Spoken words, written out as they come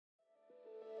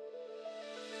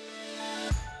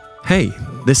Hey,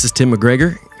 this is Tim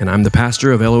McGregor, and I'm the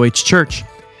pastor of LOH Church,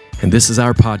 and this is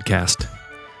our podcast.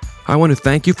 I want to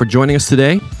thank you for joining us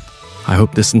today. I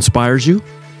hope this inspires you.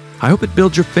 I hope it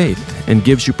builds your faith and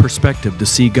gives you perspective to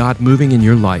see God moving in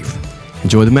your life.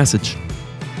 Enjoy the message.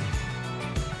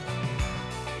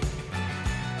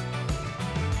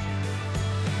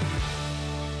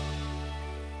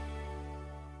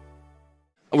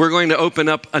 We're going to open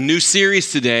up a new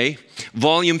series today,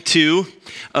 Volume 2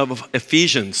 of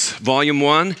Ephesians. Volume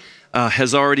 1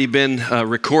 has already been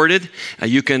recorded.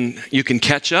 You can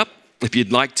catch up if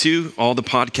you'd like to. All the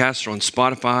podcasts are on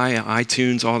Spotify,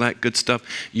 iTunes, all that good stuff.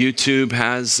 YouTube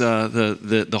has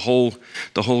the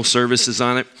whole services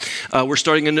on it. We're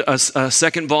starting a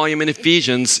second volume in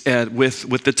Ephesians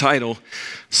with the title,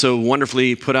 so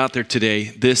wonderfully put out there today,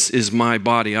 This Is My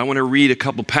Body. I want to read a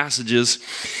couple passages.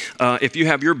 If you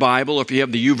have your Bible, or if you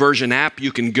have the YouVersion app,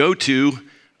 you can go to,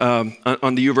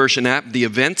 on the YouVersion app, the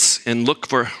events, and look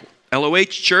for LOH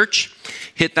Church.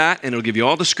 Hit that, and it'll give you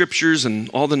all the scriptures and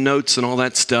all the notes and all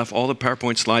that stuff, all the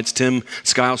PowerPoint slides. Tim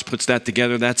Skiles puts that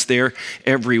together. That's there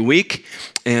every week,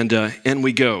 and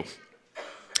we go.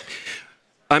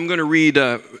 I'm going to read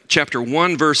chapter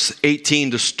 1, verse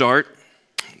 18 to start.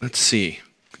 Let's see.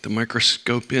 Get the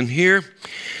microscope in here.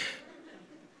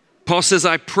 Paul says,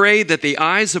 I pray that the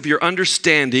eyes of your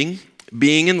understanding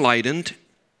being enlightened,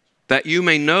 that you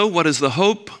may know what is the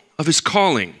hope of his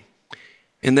calling.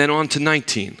 And then on to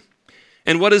 19.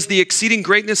 And what is the exceeding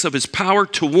greatness of his power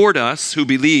toward us who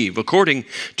believe, according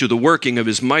to the working of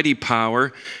his mighty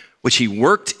power, which he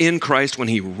worked in Christ when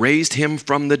he raised him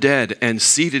from the dead and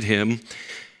seated him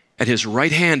at his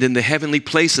right hand in the heavenly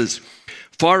places,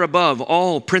 far above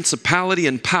all principality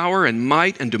and power and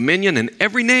might and dominion and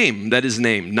every name that is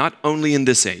named, not only in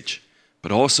this age,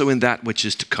 but also in that which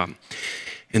is to come.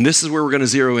 And this is where we're going to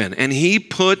zero in. And he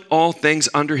put all things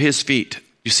under his feet.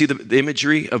 You see the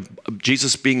imagery of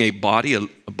Jesus being a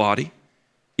body,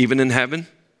 even in heaven?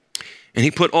 And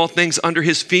he put all things under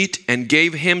his feet and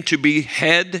gave him to be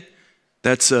head.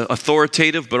 That's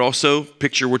authoritative, but also,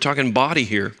 picture, we're talking body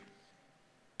here.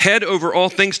 Head over all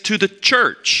things to the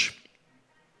church,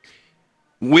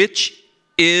 which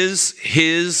is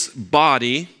his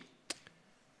body,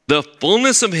 the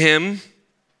fullness of him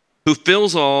who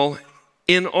fills all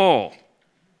in all.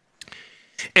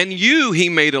 And you he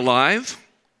made alive,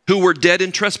 who were dead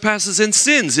in trespasses and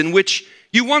sins, in which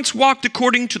you once walked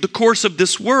according to the course of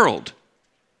this world,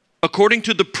 according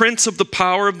to the prince of the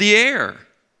power of the air,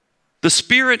 the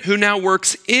spirit who now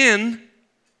works in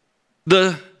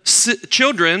the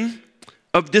children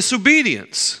of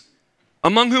disobedience,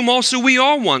 among whom also we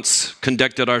all once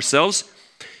conducted ourselves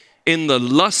in the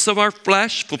lusts of our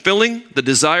flesh, fulfilling the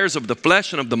desires of the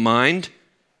flesh and of the mind,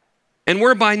 and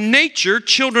were by nature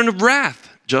children of wrath,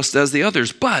 just as the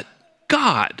others. But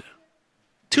God,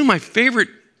 two of my favorite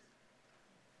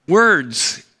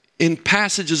words in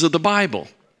passages of the Bible,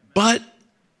 but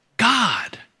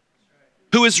God,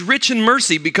 who is rich in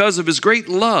mercy because of his great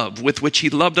love with which he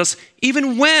loved us,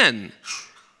 even when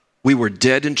we were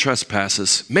dead in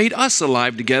trespasses, made us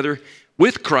alive together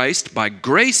with Christ. By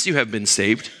grace you have been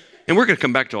saved. And we're going to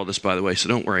come back to all this, by the way, so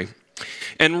don't worry.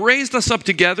 And raised us up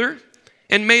together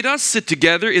and made us sit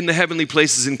together in the heavenly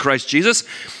places in Christ Jesus,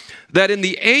 that in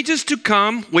the ages to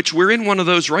come, which we're in one of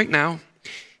those right now,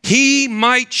 he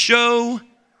might show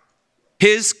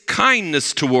his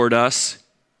kindness toward us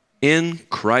in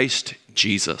Christ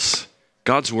Jesus.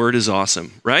 God's word is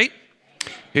awesome, right?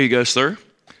 Here you go, sir.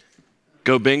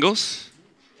 Go Bengals.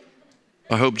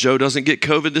 I hope Joe doesn't get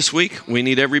COVID this week. We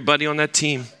need everybody on that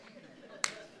team.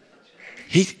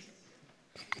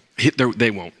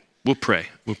 They won't. We'll pray.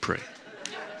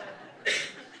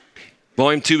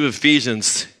 Volume 2 of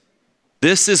Ephesians.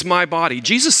 This is my body.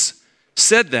 Jesus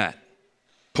said that,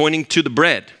 pointing to the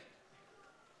bread.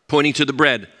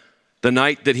 The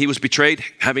night that he was betrayed,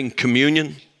 having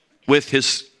communion with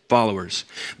his followers.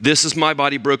 This is my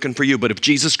body broken for you. But if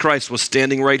Jesus Christ was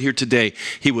standing right here today,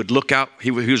 he would look out, he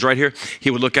was right here,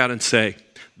 he would look out and say,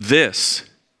 this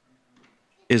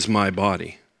is my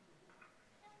body.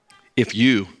 If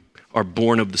you are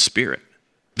born of the Spirit,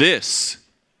 this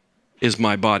is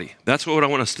my body. That's what I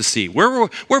want us to see. Where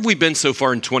have we been so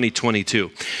far in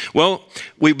 2022? Well,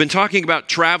 we've been talking about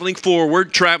traveling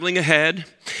forward, traveling ahead,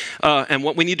 and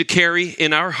what we need to carry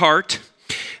in our heart.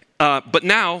 But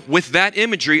now, with that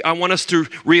imagery, I want us to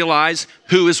realize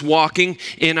who is walking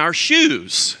in our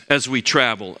shoes as we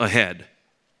travel ahead,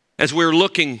 as we're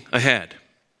looking ahead.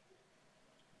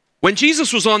 When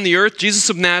Jesus was on the earth,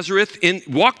 Jesus of Nazareth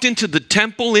walked into the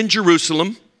temple in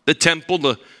Jerusalem, the temple,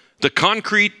 the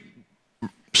concrete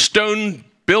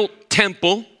stone-built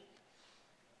temple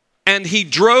And he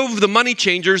drove the money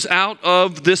changers out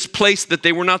of this place that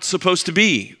they were not supposed to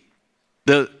be,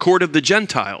 the court of the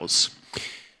Gentiles.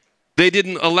 They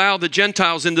didn't allow the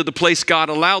Gentiles into the place God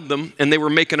allowed them, and they were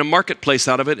making a marketplace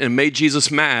out of it and made Jesus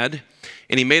mad.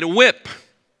 And he made a whip,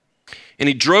 and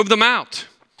he drove them out.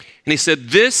 And he said,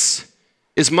 "This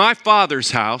is my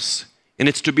Father's house, and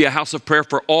it's to be a house of prayer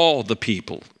for all the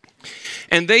people."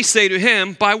 And they say to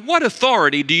him, "By what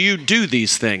authority do you do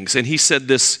these things?" And he said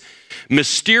this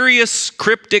mysterious,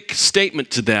 cryptic statement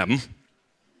to them: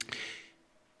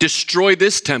 "Destroy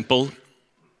this temple,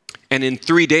 and in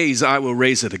 3 days I will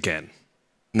raise it again."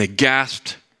 And they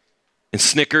gasped and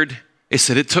snickered. They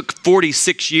said, "It took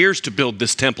 46 years to build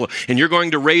this temple, and you're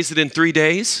going to raise it in 3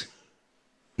 days?"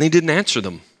 And he didn't answer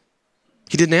them.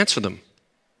 He didn't answer them.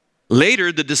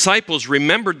 Later, the disciples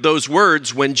remembered those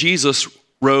words when Jesus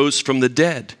rose from the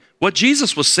dead. What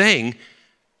Jesus was saying: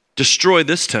 destroy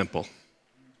this temple,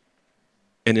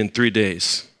 and in 3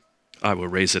 days I will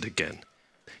raise it again.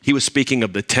 He was speaking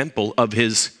of the temple of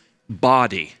his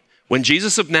body. When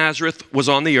Jesus of Nazareth was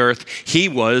on the earth, he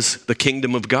was the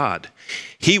kingdom of God.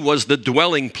 He was the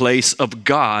dwelling place of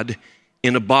God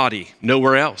in a body,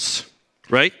 nowhere else,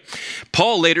 right?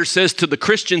 Paul later says to the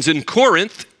Christians in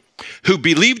Corinth who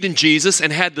believed in Jesus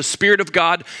and had the Spirit of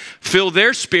God fill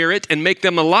their spirit and make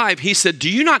them alive, he said, "Do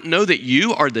you not know that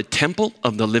you are the temple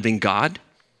of the living God?"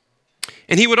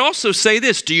 And he would also say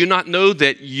this: "Do you not know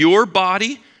that your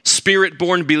body,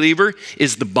 Spirit-born believer,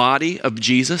 is the body of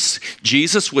Jesus?"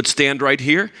 Jesus would stand right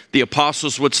here. The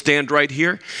apostles would stand right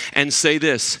here and say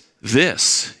this: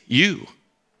 you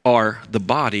are the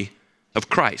body of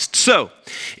Christ. So,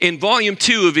 in volume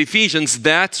 2 of Ephesians,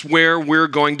 that's where we're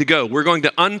going to go. We're going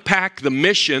to unpack the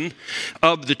mission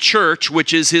of the church,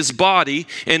 which is his body,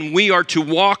 and we are to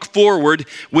walk forward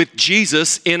with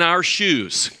Jesus in our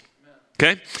shoes.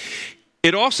 Okay?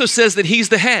 It also says that he's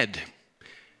the head.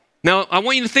 Now, I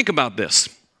want you to think about this.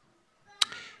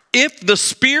 If the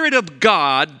Spirit of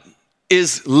God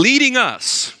is leading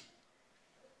us,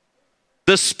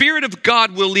 the Spirit of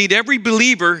God will lead every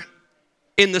believer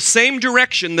in the same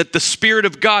direction that the Spirit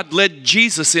of God led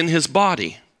Jesus in his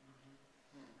body.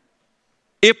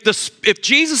 If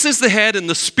Jesus is the head and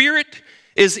the Spirit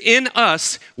is in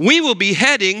us, we will be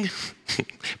heading,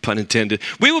 pun intended,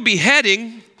 we will be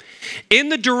heading in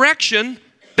the direction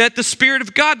that the Spirit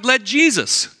of God led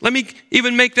Jesus. Let me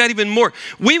even make that even more.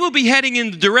 We will be heading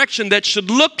in the direction that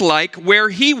should look like where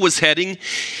he was heading,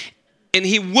 and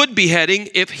he would be heading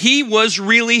if he was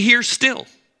really here still.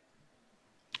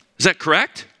 Is that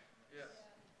correct? Yes.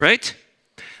 Right?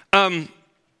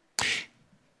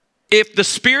 If the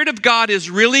Spirit of God is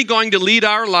really going to lead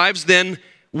our lives, then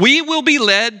we will be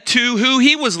led to who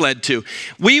he was led to.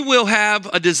 We will have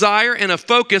a desire and a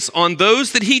focus on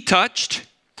those that he touched,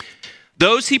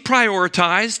 those he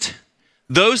prioritized,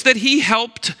 those that he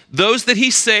helped, those that he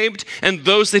saved, and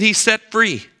those that he set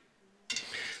free.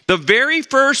 The very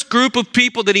first group of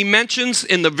people that he mentions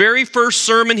in the very first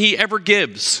sermon he ever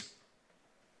gives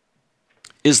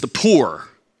is the poor.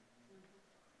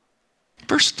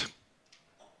 First,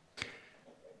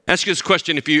 ask you this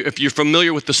question if you're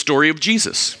familiar with the story of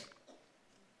Jesus.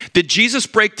 Did Jesus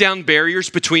break down barriers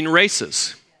between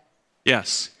races?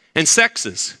 Yes. And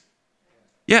sexes?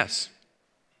 Yes.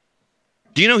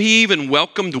 Do you know he even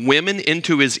welcomed women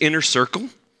into his inner circle?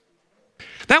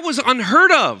 That was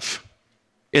unheard of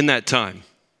in that time.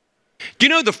 Do you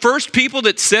know the first people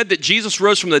that said that Jesus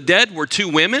rose from the dead were 2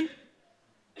 women?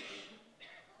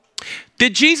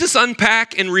 Did Jesus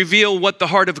unpack and reveal what the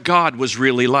heart of God was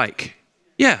really like?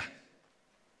 Yeah.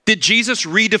 Did Jesus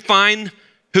redefine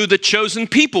who the chosen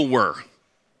people were?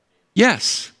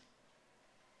 Yes.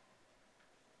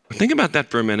 Think about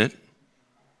that for a minute.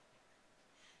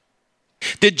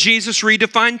 Did Jesus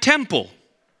redefine temple?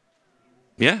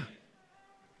 Yeah.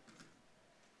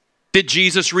 Did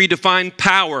Jesus redefine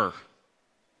power?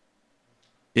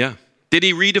 Yeah. Did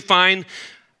he redefine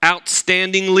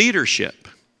outstanding leadership?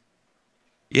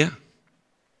 Yeah.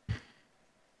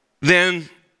 Then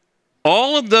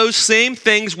all of those same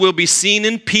things will be seen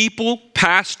in people,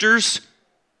 pastors,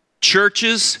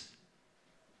 churches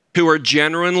who are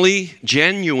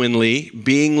genuinely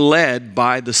being led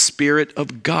by the Spirit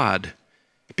of God.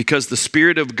 Because the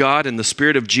Spirit of God and the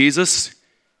Spirit of Jesus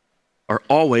are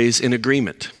always in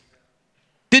agreement.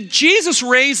 Did Jesus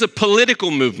raise a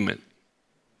political movement?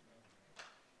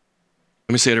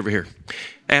 Let me say it over here.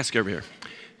 Ask over here.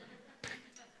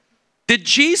 Did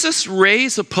Jesus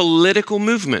raise a political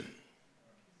movement?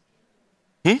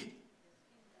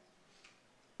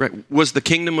 Right. Was the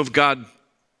kingdom of God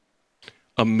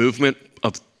a movement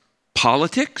of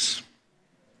politics?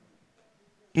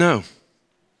 No.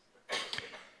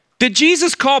 Did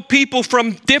Jesus call people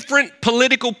from different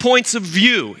political points of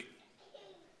view?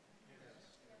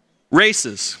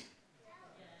 Races,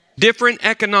 different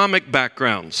economic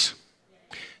backgrounds,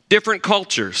 different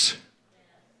cultures,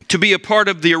 to be a part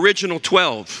of the original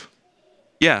 12.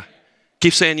 Yeah.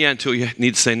 Keep saying yeah until you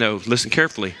need to say no. Listen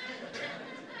carefully.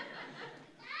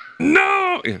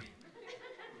 No. Yeah.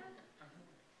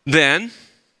 Then,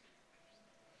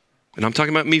 and I'm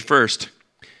talking about me first,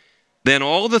 then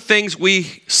all the things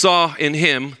we saw in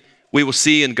him, we will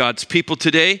see in God's people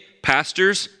today,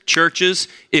 pastors, churches,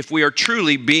 if we are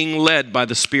truly being led by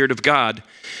the Spirit of God,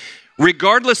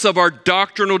 regardless of our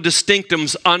doctrinal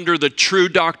distinctives under the true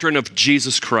doctrine of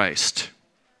Jesus Christ.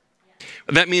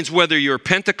 That means whether you're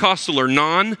Pentecostal or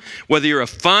non, whether you're a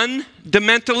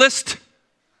fundamentalist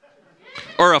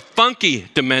or a funky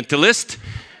fundamentalist,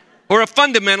 or a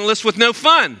fundamentalist with no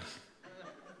fun,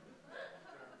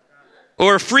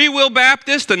 or a free will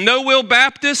Baptist, a no will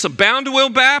Baptist, a bound to will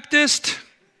Baptist,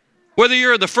 whether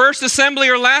you're the first assembly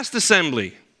or last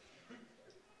assembly,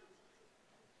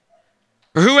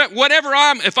 or whatever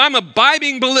if I'm a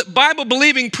Bible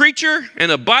believing preacher in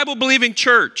a Bible believing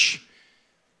church,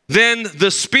 then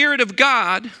the Spirit of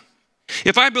God,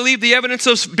 if I believe the evidence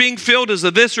of being filled is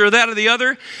of this or that or the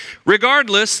other,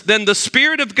 regardless, then the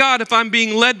Spirit of God, if I'm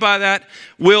being led by that,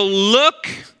 will look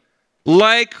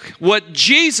like what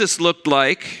Jesus looked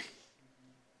like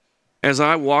as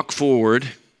I walk forward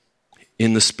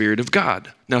in the Spirit of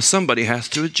God. Now, somebody has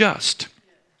to adjust.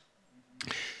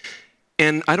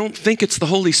 And I don't think it's the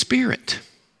Holy Spirit.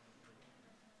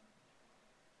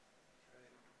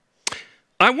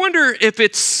 I wonder if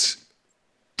it's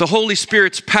the Holy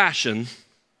Spirit's passion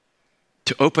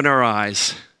to open our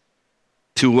eyes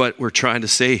to what we're trying to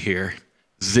say here.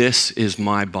 This is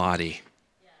my body.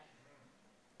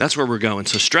 That's where we're going.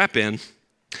 So strap in.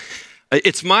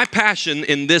 It's my passion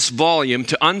in this volume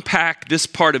to unpack this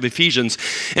part of Ephesians,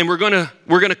 and we're going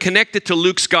to connect it to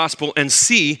Luke's gospel and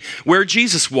see where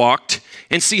Jesus walked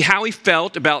and see how he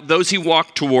felt about those he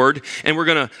walked toward, and we're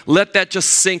going to let that just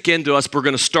sink into us. We're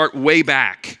going to start way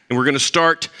back, and we're going to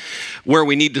start where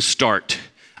we need to start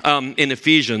in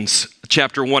Ephesians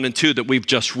chapter 1 and 2 that we've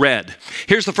just read.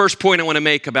 Here's the first point I want to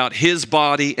make about his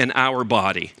body and our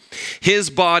body. His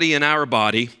body and our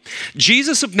body.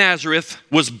 Jesus of Nazareth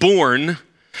was born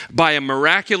by a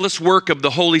miraculous work of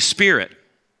the Holy Spirit.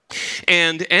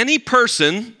 And any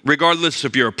person, regardless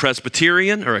if you're a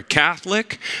Presbyterian or a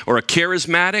Catholic or a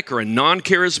charismatic or a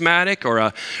non-charismatic or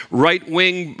a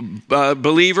right-wing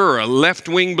believer or a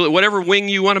left-wing, whatever wing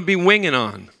you want to be winging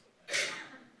on,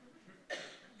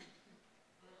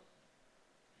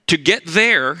 to get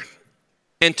there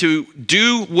and to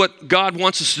do what God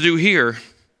wants us to do here,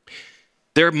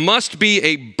 there must be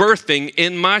a birthing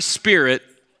in my spirit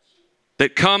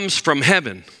that comes from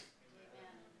heaven.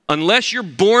 Unless you're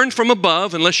born from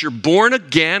above, unless you're born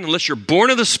again, unless you're born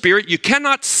of the Spirit, you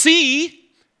cannot see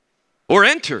or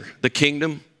enter the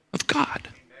kingdom of God,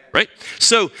 right?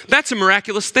 So that's a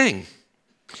miraculous thing.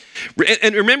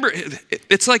 And remember,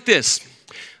 it's like this.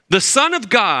 The Son of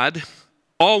God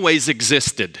always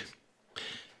existed.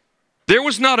 There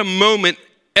was not a moment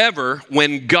ever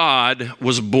when God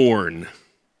was born.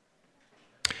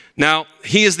 Now,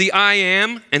 he is the I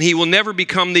am, and he will never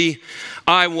become the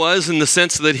I was in the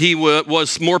sense that he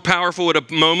was more powerful at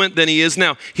a moment than he is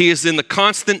now. He is in the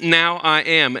constant now I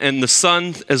am, and the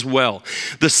Son as well.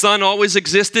 The Son always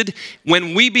existed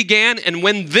when we began, and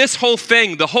when this whole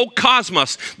thing, the whole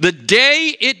cosmos, the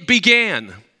day it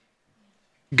began,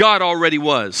 God already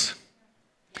was.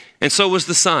 And so was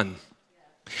the Son.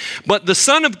 But the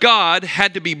Son of God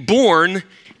had to be born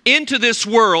into this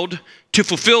world to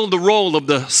fulfill the role of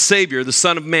the Savior, the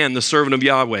Son of Man, the servant of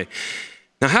Yahweh.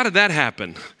 Now, how did that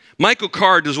happen? Michael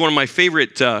Card is one of my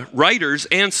favorite writers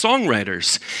and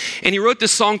songwriters. And he wrote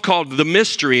this song called The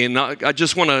Mystery, and I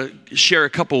just want to share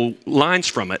a couple lines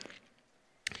from it.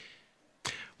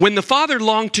 When the Father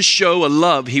longed to show a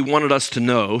love he wanted us to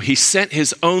know, he sent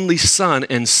his only Son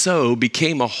and so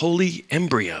became a holy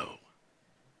embryo.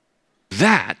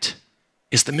 That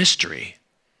is the mystery.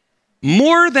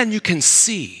 More than you can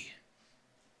see.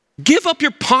 Give up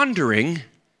your pondering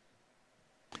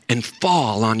and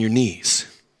fall on your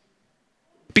knees.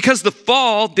 Because the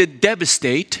fall did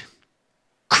devastate,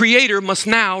 Creator must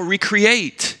now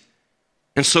recreate.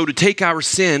 And so to take our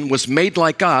sin was made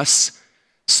like us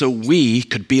so we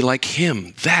could be like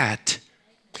him. That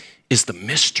is the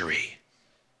mystery.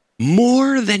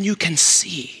 More than you can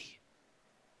see.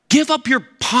 Give up your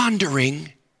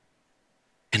pondering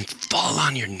and fall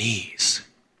on your knees.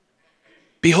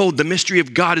 Behold, the mystery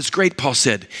of God is great, Paul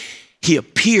said. He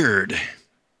appeared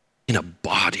in a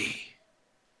body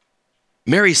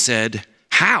Mary said,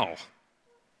 how?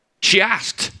 She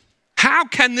asked, how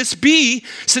can this be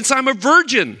since I'm a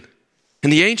virgin?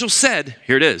 And the angel said,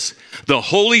 here it is, the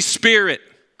Holy Spirit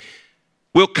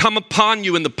will come upon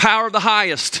you, and the power of the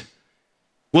highest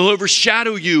will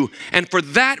overshadow you. And for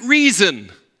that reason,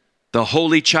 the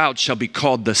Holy Child shall be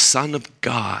called the Son of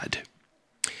God.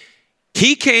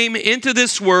 He came into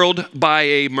this world by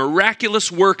a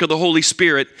miraculous work of the Holy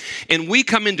Spirit, and we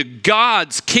come into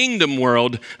God's kingdom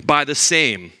world by the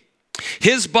same.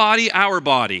 His body, our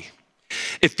body.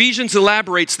 Ephesians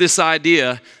elaborates this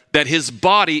idea that his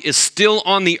body is still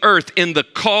on the earth in the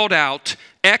called out,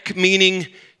 ek meaning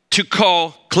to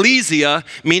call, ecclesia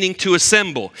meaning to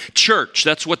assemble. Church,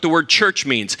 that's what the word church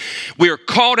means. We are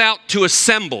called out to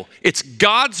assemble. It's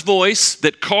God's voice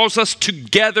that calls us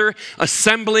together,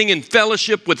 assembling in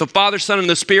fellowship with the Father, Son, and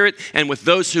the Spirit, and with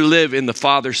those who live in the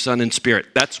Father, Son, and Spirit.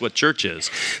 That's what church is.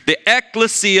 The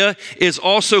ecclesia is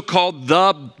also called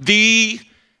the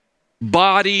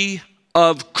body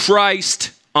of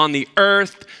Christ on the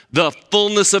earth, the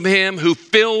fullness of him who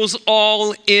fills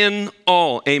all in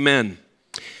all. Amen.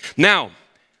 Now,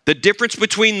 the difference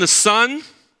between the Son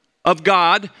of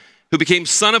God, who became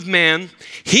Son of Man,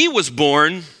 he was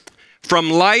born from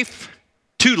life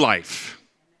to life.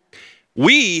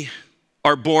 We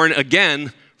are born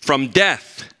again from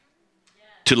death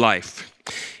to life.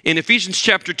 In Ephesians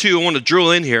chapter 2, I want to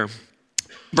drill in here.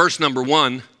 Verse number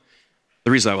 1.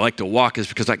 The reason I like to walk is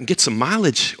because I can get some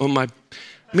mileage on my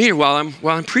meter while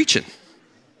I'm preaching.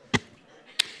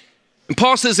 And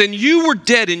Paul says, and you were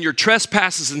dead in your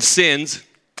trespasses and sins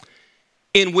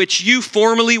in which you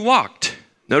formerly walked.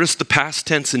 Notice the past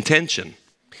tense intention.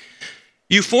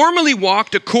 You formerly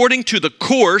walked according to the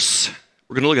course,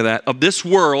 we're going to look at that, of this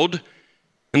world.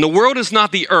 And the world is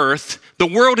not the earth. The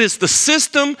world is the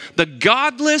system, the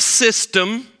godless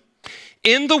system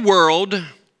in the world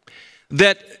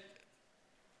that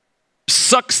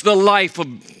sucks the life of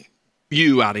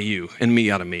you out of you and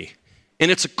me out of me. And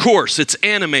it's a course, it's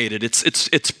animated,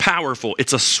 it's powerful,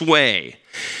 it's a sway.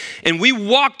 And we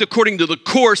walked according to the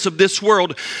course of this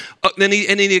world. And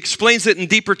he explains it in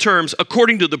deeper terms.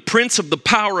 According to the prince of the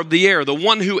power of the air, the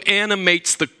one who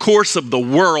animates the course of the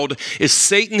world is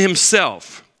Satan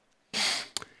himself.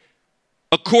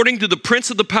 According to the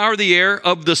prince of the power of the air,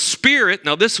 of the spirit,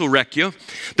 now this will wreck you,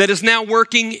 that is now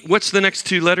working, what's the next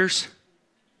two letters?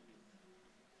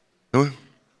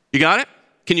 You got it?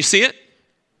 Can you see it?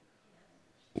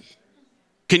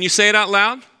 Can you say it out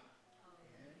loud?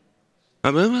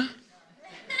 Man,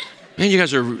 you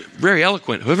guys are very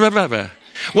eloquent.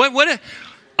 What?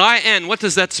 I-N, what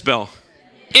does that spell?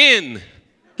 In.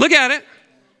 Look at it.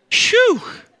 Shoo.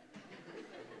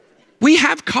 We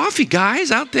have coffee,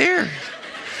 guys, out there.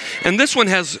 And this one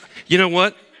has, you know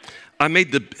what?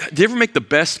 do you ever make the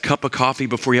best cup of coffee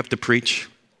before you have to preach?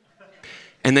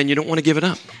 And then you don't want to give it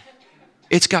up.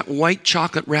 It's got white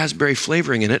chocolate raspberry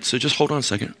flavoring in it, so just hold on a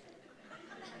second.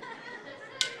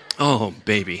 Oh,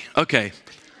 baby. Okay.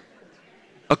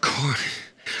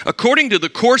 According to the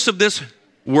course of this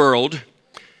world,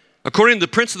 according to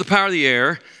the prince of the power of the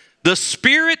air, the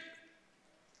spirit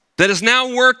that is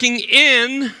now working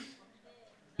in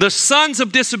the sons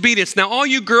of disobedience. Now, all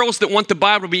you girls that want the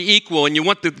Bible to be equal and you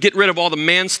want to get rid of all the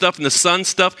man stuff and the son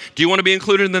stuff, do you want to be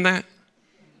included in that?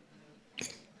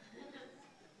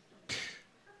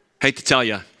 Hate to tell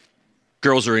you,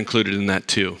 girls are included in that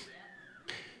too.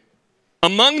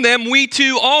 Among them, we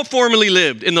too all formerly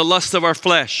lived in the lust of our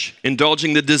flesh,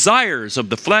 indulging the desires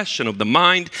of the flesh and of the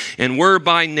mind, and were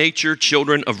by nature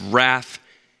children of wrath,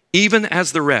 even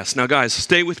as the rest. Now, guys,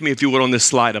 stay with me if you would on this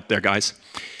slide up there, guys.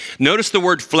 Notice the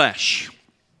word flesh.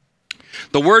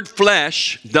 The word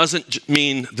flesh doesn't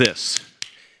mean this.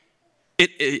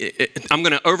 I'm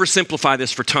going to oversimplify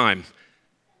this for time.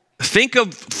 Think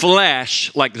of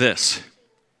flesh like this.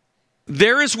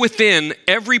 There is within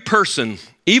every person,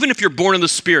 even if you're born in the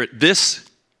Spirit, this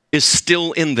is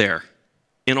still in there,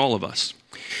 in all of us.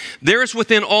 There is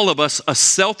within all of us a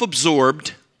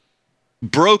self-absorbed,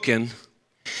 broken,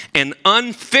 and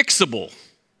unfixable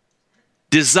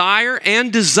desire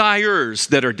and desires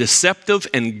that are deceptive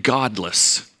and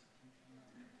godless.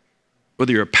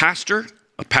 Whether you're a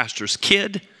pastor's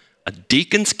kid, a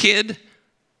deacon's kid,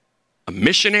 a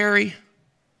missionary,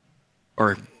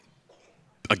 or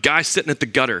a guy sitting at the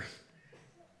gutter,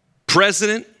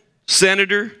 president,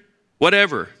 senator,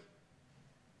 whatever.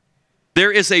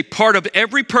 There is a part of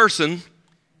every person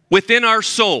within our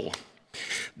soul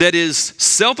that is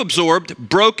self-absorbed,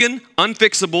 broken,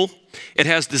 unfixable. It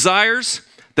has desires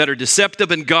that are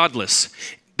deceptive and godless,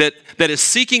 that is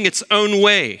seeking its own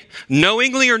way,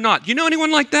 knowingly or not. You know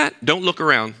anyone like that? Don't look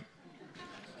around.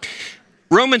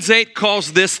 Romans 8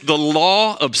 calls this the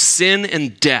law of sin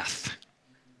and death.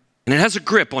 And it has a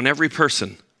grip on every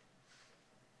person.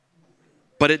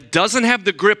 But it doesn't have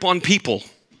the grip on people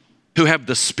who have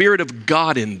the Spirit of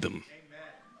God in them.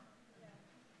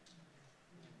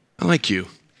 I like you.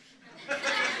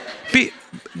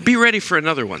 Be ready for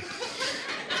another one.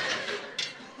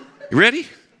 You ready?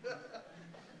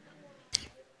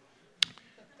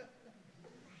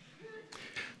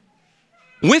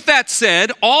 With that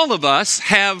said, all of us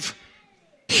have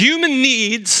human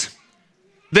needs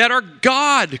that are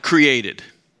God created.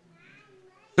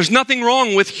 There's nothing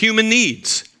wrong with human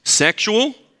needs.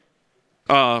 Sexual,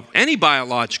 any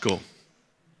biological,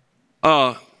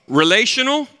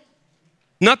 relational,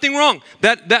 nothing wrong.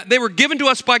 That they were given to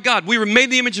us by God. We were made in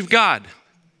the image of God.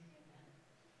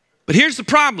 But here's the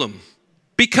problem.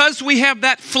 Because we have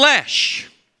that flesh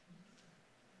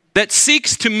that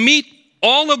seeks to meet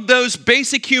all of those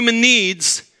basic human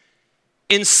needs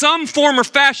in some form or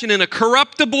fashion in a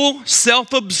corruptible,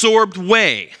 self-absorbed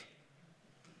way,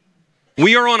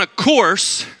 we are on a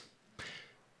course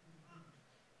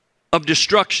of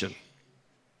destruction.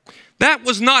 That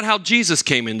was not how Jesus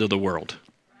came into the world.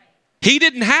 He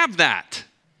didn't have that.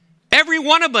 Every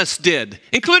one of us did,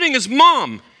 including his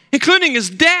mom, including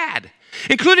his dad,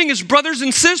 including his brothers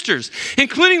and sisters,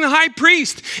 including the high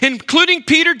priest, including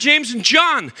Peter, James, and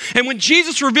John. And when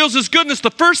Jesus reveals his goodness,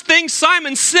 the first thing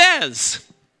Simon says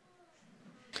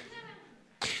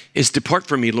is, "Depart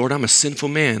from me, Lord, I'm a sinful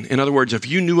man." In other words, if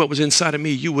you knew what was inside of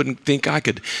me, you wouldn't think I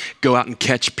could go out and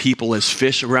catch people as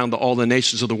fish around all the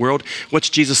nations of the world. What's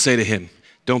Jesus say to him?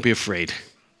 Don't be afraid.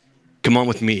 Come on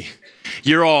with me.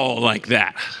 You're all like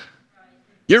that.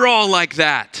 You're all like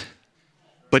that.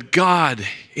 But God,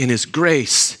 in his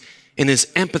grace, in his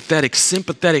empathetic,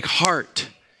 sympathetic heart,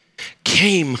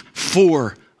 came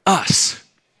for us.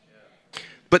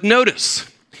 But notice,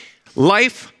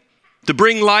 life, to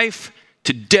bring life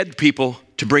to dead people,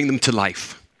 to bring them to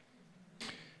life.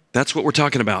 That's what we're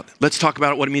talking about. Let's talk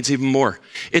about what it means even more.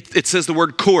 It says the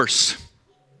word course.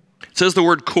 It says the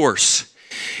word course.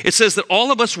 It says that all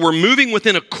of us were moving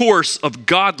within a course of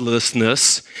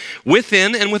godlessness,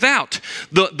 within and without.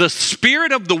 The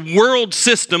spirit of the world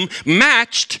system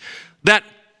matched that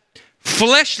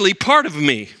fleshly part of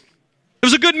me. It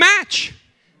was a good match.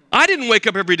 I didn't wake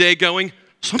up every day going,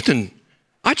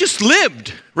 I just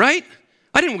lived, right?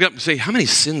 I didn't wake up and say, how many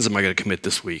sins am I going to commit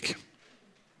this week?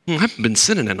 I haven't been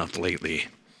sinning enough lately.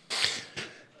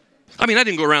 I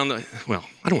didn't go around, I don't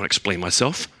want to explain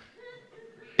myself.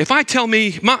 If I tell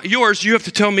me yours, you have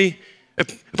to tell me,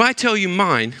 if I tell you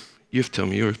mine, you have to tell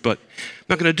me yours, but I'm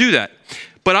not going to do that.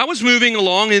 But I was moving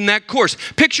along in that course.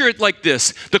 Picture it like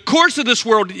this. The course of this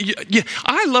world,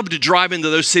 I love to drive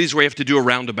into those cities where you have to do a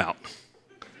roundabout,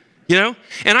 and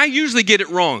I usually get it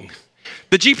wrong.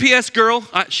 The GPS girl,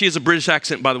 she has a British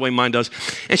accent, by the way, mine does,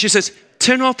 and she says,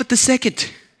 turn off at the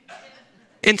second.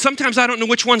 And sometimes I don't know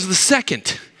which one's the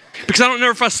second, because I don't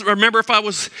know if I remember if I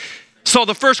saw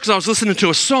the first because I was listening to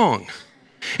a song.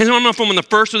 And I don't know if I'm on the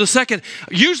first or the second.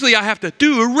 Usually I have to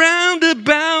do a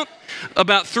roundabout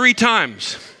about 3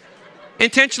 times,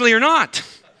 intentionally or not.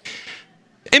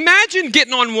 Imagine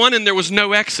getting on one and there was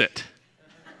no exit.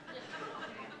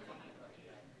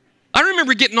 I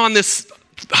remember getting on this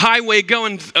highway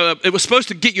going, it was supposed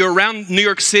to get you around New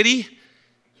York City.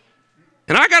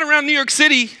 And I got around New York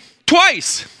City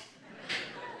twice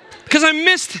because I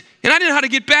missed, and I didn't know how to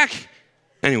get back.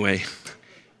 Anyway,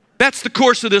 that's the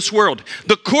course of this world.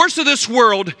 The course of this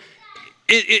world,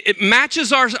 it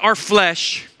matches our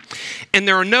flesh, and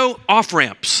there are no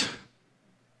off-ramps.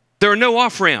 There are no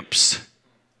off-ramps.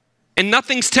 And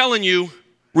nothing's telling you,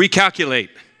 recalculate.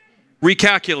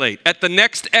 At the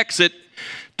next exit,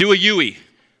 do a U-E.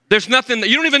 There's nothing,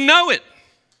 you don't even know it.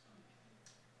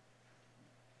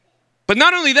 But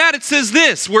not only that, it says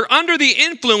this, we're under the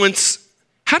influence.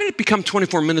 How did it become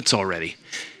 24 minutes already?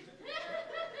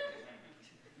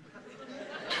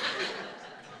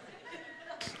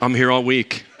 I'm here all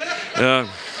week. Gosh.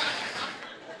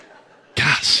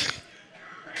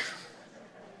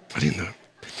 I didn't know.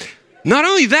 Not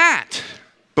only that,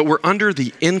 but we're under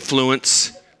the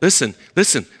influence. Listen.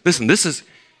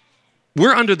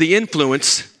 We're under the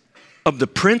influence of the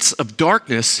prince of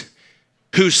darkness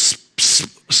whose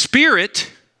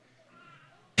spirit,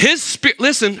 his spirit,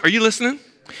 listen, are you listening?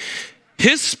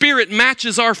 His spirit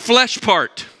matches our flesh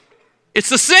part. It's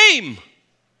the same.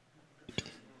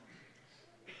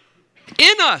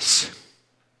 In us.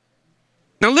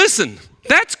 Now listen,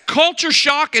 that's culture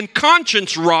shock and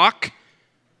conscience rock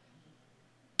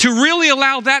to really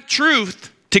allow that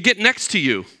truth to get next to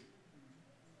you.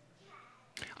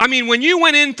 I mean, when you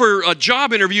went in for a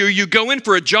job interview, you go in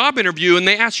for a job interview and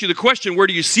they ask you the question, where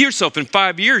do you see yourself in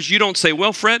 5 years? You don't say,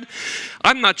 well, Fred,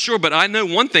 I'm not sure, but I know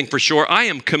one thing for sure. I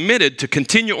am committed to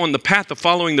continue on the path of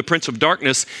following the Prince of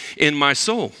Darkness in my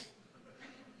soul.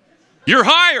 You're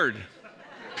hired.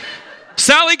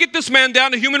 Sally, get this man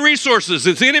down to human resources.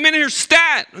 Is him in here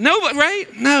stat? No, right?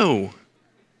 No.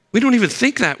 We don't even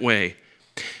think that way.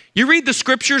 You read the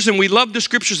scriptures, and we love the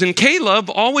scriptures, and K-Love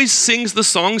always sings the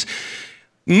songs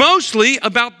mostly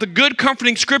about the good,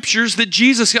 comforting scriptures that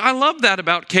Jesus, I love that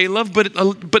about K-Love,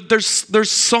 but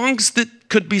there's songs that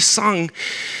could be sung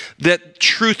that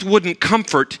truth wouldn't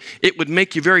comfort. It would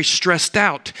make you very stressed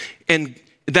out, and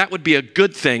that would be a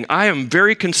good thing. I am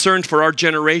very concerned for our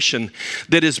generation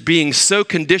that is being so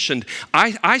conditioned.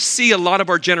 I see a lot of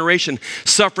our generation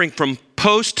suffering from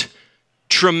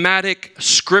post-traumatic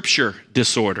scripture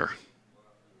disorder.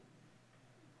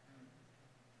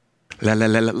 La, la,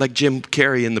 la, la, like Jim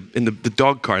Carrey in the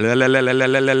dog car. La, la, la, la, la,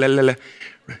 la, la, la, la.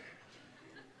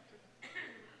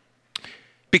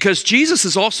 Because Jesus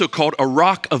is also called a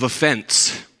rock of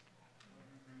offense,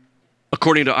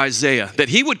 according to Isaiah, that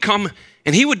he would come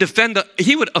and he would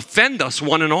offend us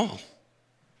one and all.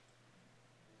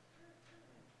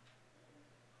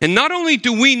 And not only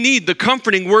do we need the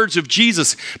comforting words of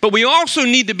Jesus, but we also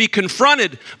need to be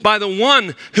confronted by the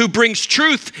one who brings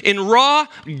truth in raw,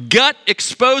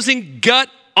 gut-exposing,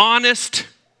 gut-honest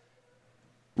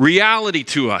reality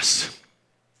to us.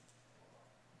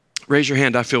 Raise your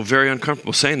hand. I feel very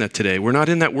uncomfortable saying that today. We're not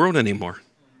in that world anymore.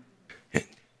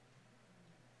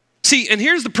 See, and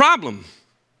here's the problem.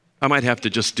 I might have to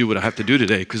just do what I have to do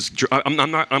today because I'm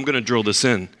going to drill this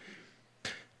in.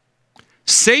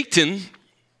 Satan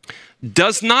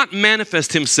does not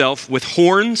manifest himself with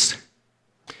horns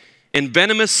and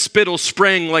venomous spittle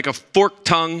spraying like a forked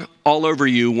tongue all over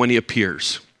you when he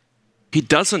appears. He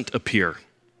doesn't appear.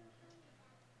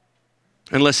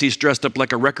 Unless he's dressed up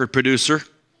like a record producer,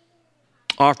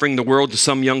 offering the world to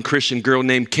some young Christian girl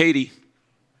named Katie.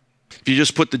 If you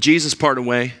just put the Jesus part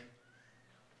away,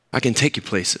 I can take you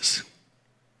places.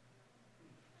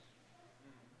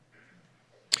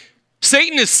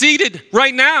 Satan is seated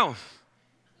right now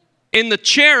in the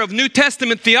chair of New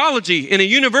Testament theology in a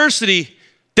university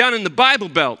down in the Bible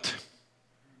Belt,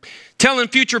 telling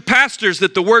future pastors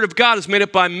that the Word of God is made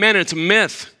up by men and it's a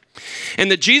myth.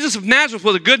 And that Jesus of Nazareth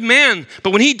was a good man,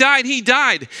 but when he died, he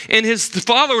died. And his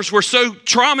followers were so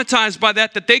traumatized by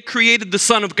that they created the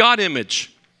Son of God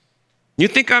image. You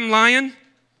think I'm lying?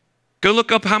 Go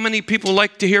look up how many people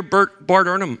like to hear Bart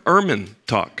Ehrman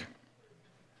talk.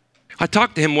 I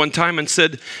talked to him one time and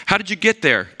said, how did you get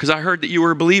there? Because I heard that you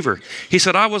were a believer. He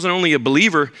said, I wasn't only a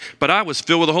believer, but I was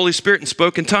filled with the Holy Spirit and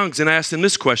spoke in tongues. And I asked him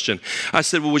this question. I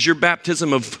said, well, was your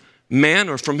baptism of man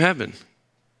or from heaven?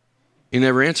 He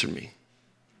never answered me.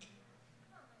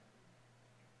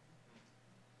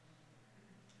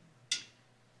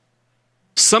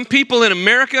 Some people in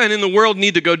America and in the world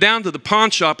need to go down to the pawn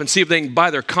shop and see if they can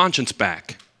buy their conscience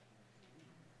back.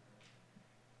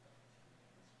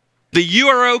 The you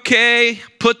are okay,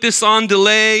 put this on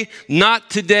delay, not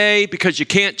today because you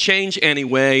can't change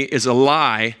anyway is a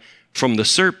lie from the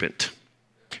serpent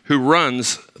who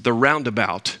runs the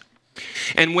roundabout.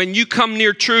 And when you come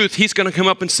near truth, he's going to come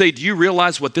up and say, do you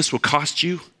realize what this will cost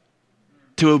you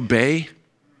to obey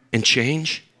and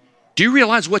change? Do you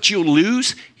realize what you'll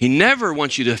lose? He never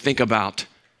wants you to think about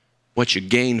what you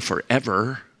gain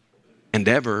forever and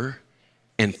ever.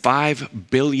 And 5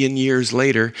 billion years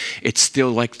later, it's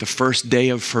still like the first day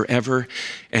of forever.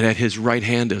 And at his right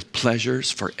hand is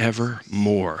pleasures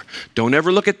forevermore. Don't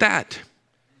ever look at that.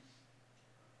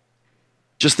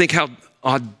 Just think how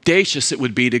audacious it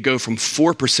would be to go from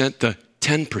 4% to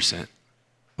 10%.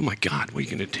 Oh my God, what are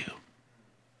you going to do?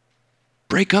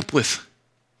 Break up with,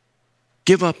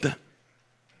 give up the.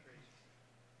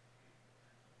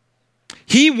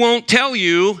 He won't tell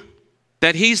you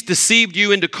that he's deceived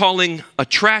you into calling a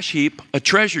trash heap a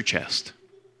treasure chest.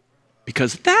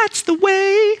 Because that's the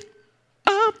way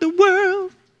of the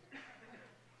world.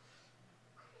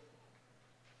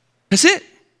 That's it.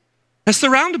 That's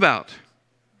the roundabout.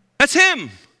 That's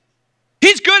him.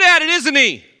 He's good at it, isn't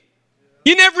he?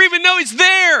 You never even know he's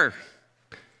there.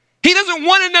 He doesn't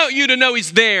want to know you to know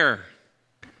he's there.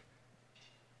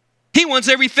 He wants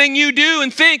everything you do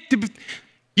and think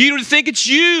you to think it's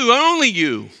you, only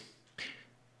you.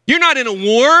 You're not in a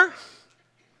war.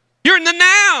 You're in the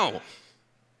now.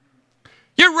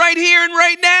 You're right here and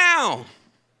right now.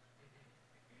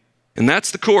 And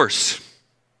that's the course.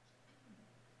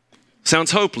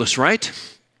 Sounds hopeless, right?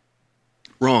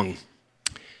 Wrong.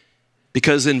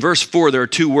 Because in verse 4, there are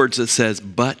two words that says,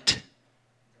 but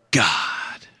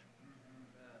God.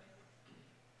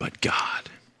 but God.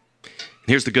 And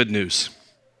here's the good news.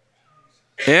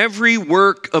 Every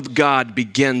work of God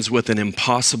begins with an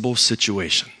impossible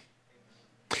situation.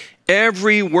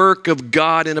 Every work of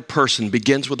God in a person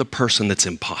begins with a person that's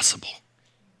impossible.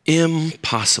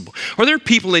 Impossible. Are there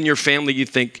people in your family you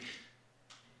think,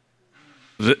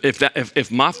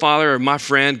 if my father or my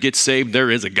friend gets saved, there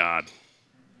is a God?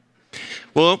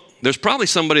 Well, there's probably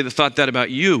somebody that thought that about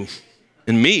you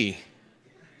and me.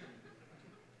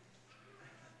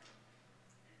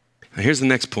 Now here's the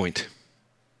next point.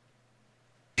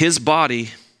 His body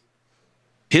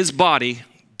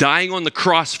dying on the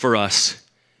cross for us,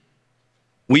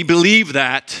 we believe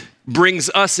that brings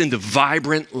us into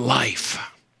vibrant life.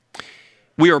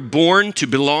 We are born to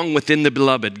belong within the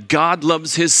beloved. God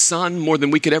loves his son more than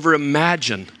we could ever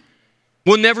imagine.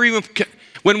 When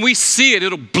we see it,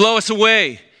 it'll blow us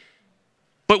away.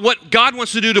 But what God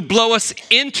wants to do to blow us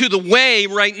into the way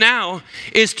right now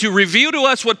is to reveal to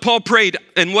us what Paul prayed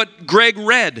and what Greg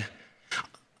read.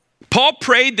 Paul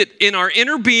prayed that in our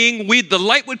inner being, the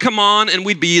light would come on and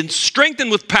we'd be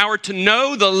strengthened with power to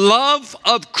know the love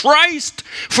of Christ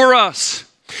for us,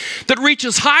 that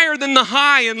reaches higher than the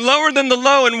high and lower than the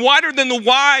low and wider than the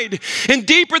wide and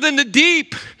deeper than the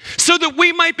deep, so that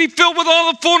we might be filled with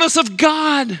all the fullness of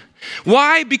God.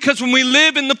 Why? Because when we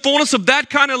live in the fullness of that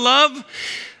kind of love,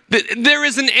 there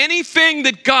isn't anything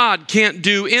that God can't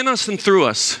do in us and through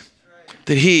us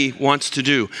that he wants to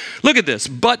do. Look at this.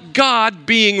 But God,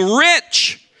 being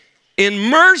rich in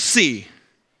mercy,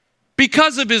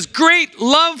 because of his great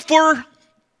love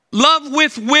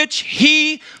with which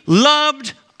he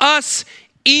loved us,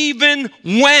 even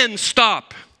when,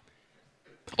 stop.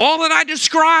 All that I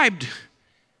described,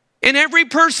 and every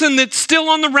person that's still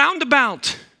on the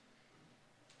roundabout,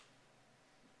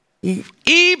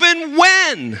 even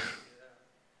when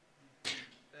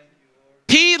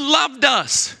he loved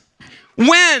us,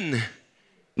 when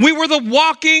we were the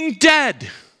walking dead,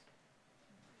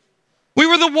 we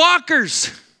were the walkers,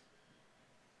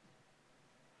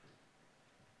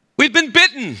 we've been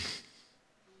bitten.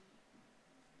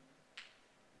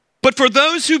 But for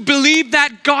those who believe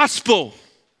that gospel,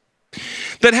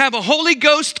 that have a Holy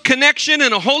Ghost connection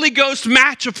and a Holy Ghost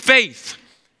match of faith,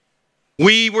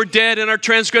 we were dead in our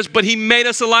transgressions, but he made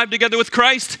us alive together with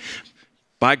Christ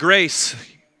by grace.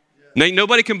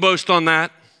 Nobody can boast on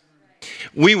that.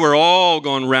 We were all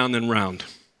going round and round.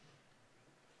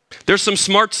 There's some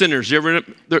smart sinners. You ever?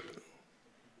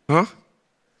 Huh?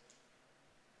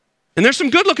 And there's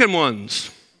some good-looking ones.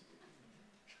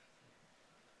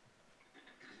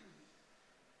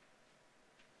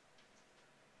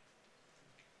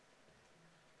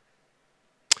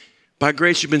 By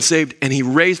grace you've been saved, and he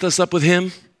raised us up with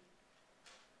him.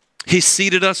 He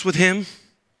seated us with him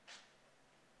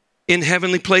in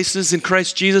heavenly places in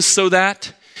Christ Jesus, so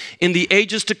that in the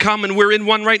ages to come, and we're in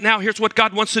one right now, here's what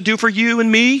God wants to do for you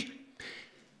and me.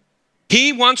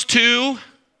 He wants to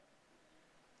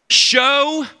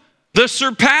show the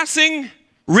surpassing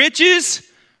riches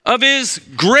of his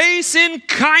grace and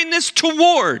kindness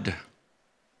toward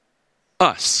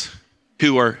us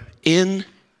who are in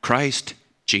Christ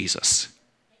Jesus.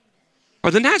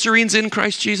 Are the Nazarenes in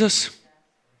Christ Jesus?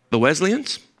 The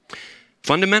Wesleyans?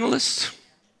 Fundamentalists?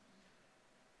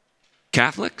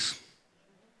 Catholics?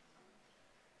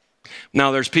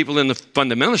 Now, there's people in the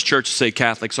fundamentalist church who say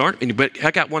Catholics aren't, but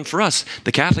I got one for us.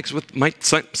 The Catholics,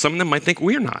 some of them might think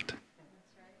we're not.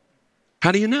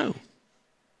 How do you know?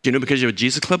 Do you know because you have a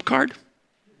Jesus Club card?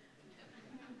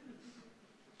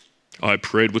 I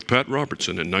prayed with Pat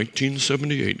Robertson in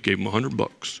 1978, gave him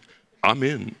 $100. I'm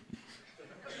in.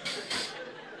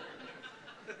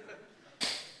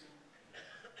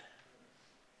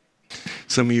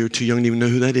 Some of you are too young to even know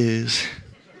who that is.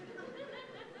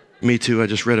 Me too, I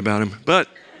just read about him. But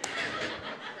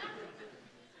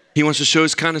he wants to show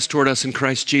his kindness toward us in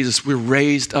Christ Jesus. We're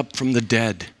raised up from the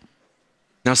dead.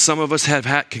 Now, some of us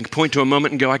can point to a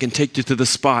moment and go, I can take you to the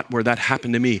spot where that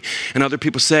happened to me. And other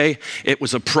people say it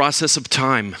was a process of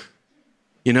time,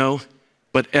 you know?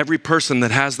 But every person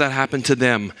that has that happen to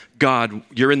them, God,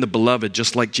 you're in the beloved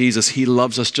just like Jesus. He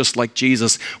loves us just like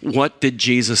Jesus. What did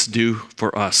Jesus do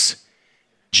for us?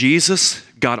 Jesus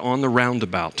got on the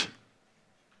roundabout.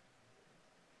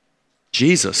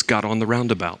 Jesus got on the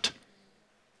roundabout.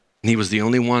 And he was the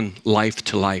only one life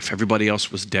to life. Everybody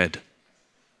else was dead.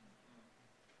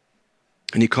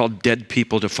 And he called dead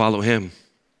people to follow him.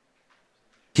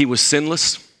 He was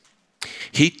sinless.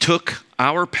 He took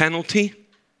our penalty.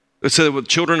 So with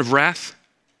children of wrath,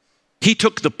 he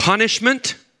took the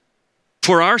punishment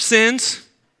for our sins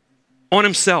on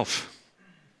himself.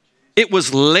 It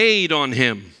was laid on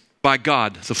him by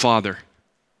God the Father.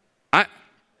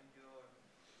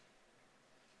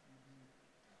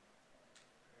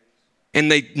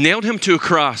 And they nailed him to a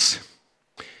cross.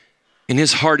 And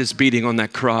his heart is beating on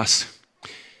that cross.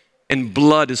 And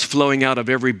blood is flowing out of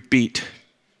every beat.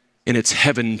 And it's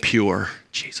heaven pure,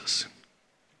 Jesus.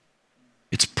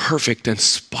 It's perfect and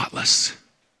spotless.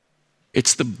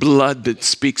 It's the blood that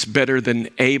speaks better than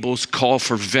Abel's call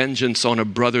for vengeance on a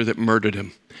brother that murdered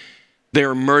him.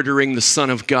 They're murdering the Son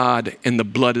of God, and the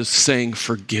blood is saying,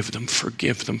 forgive them,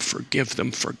 forgive them, forgive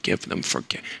them, forgive them,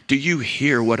 forgive. Do you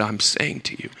hear what I'm saying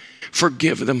to you?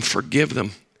 Forgive them, forgive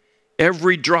them.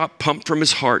 Every drop pumped from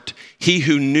his heart. He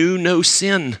who knew no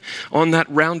sin on that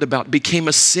roundabout became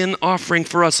a sin offering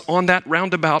for us on that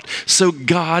roundabout so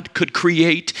God could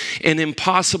create an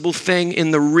impossible thing in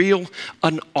the real,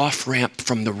 an off-ramp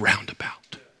from the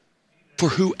roundabout. For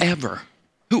whoever.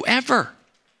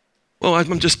 Well,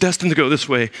 I'm just destined to go this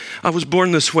way. I was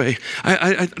born this way.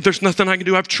 There's nothing I can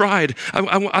do. I've tried.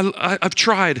 I've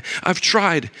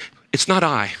tried. It's not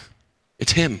I.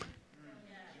 It's him.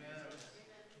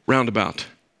 Roundabout.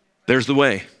 There's the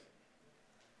way.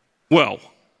 Well,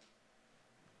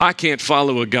 I can't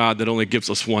follow a God that only gives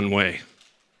us one way.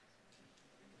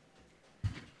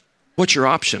 What's your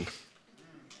option?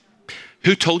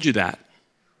 Who told you that?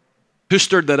 Who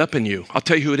stirred that up in you? I'll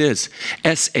tell you who it is.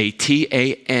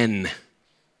 Satan.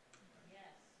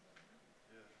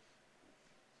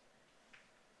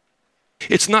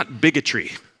 It's not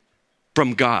bigotry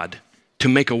from God to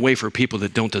make a way for people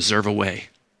that don't deserve a way.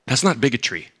 That's not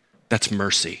bigotry. That's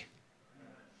mercy.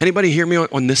 Anybody hear me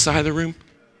on this side of the room?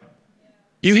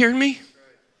 You hearing me?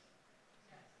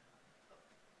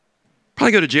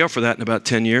 Probably go to jail for that in about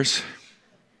 10 years.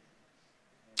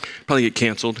 Probably get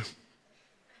canceled.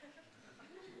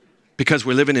 Because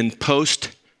we're living in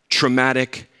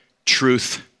post-traumatic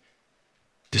truth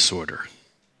disorder.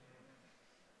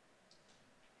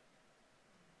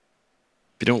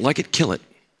 If you don't like it, kill it.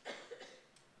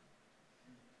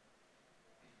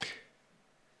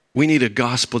 We need a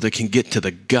gospel that can get to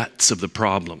the guts of the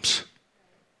problems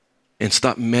and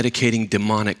stop medicating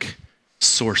demonic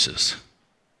sources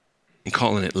and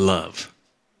calling it love.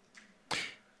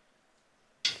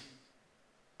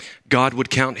 God would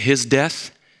count his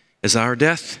death as our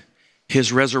death,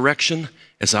 his resurrection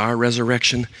as our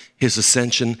resurrection, his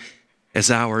ascension as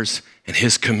ours, and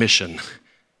his commission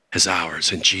as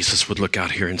ours. And Jesus would look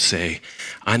out here and say,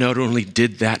 I not only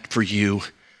did that for you,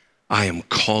 I am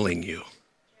calling you.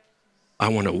 I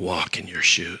want to walk in your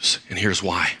shoes. And here's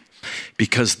why.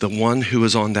 Because the one who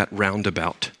is on that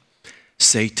roundabout,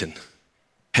 Satan,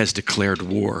 has declared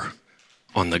war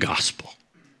on the gospel.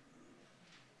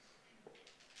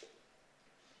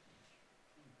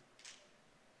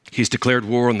 He's declared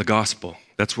war on the gospel.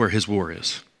 That's where his war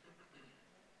is.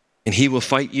 And he will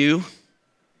fight you.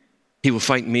 He will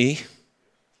fight me.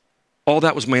 All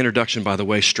that was my introduction, by the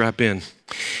way. Strap in.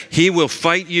 He will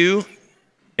fight you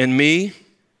and me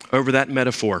over that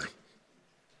metaphor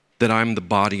that I'm the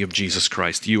body of Jesus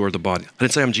Christ. You are the body. I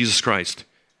didn't say I'm Jesus Christ.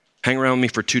 Hang around me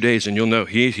for 2 days and you'll know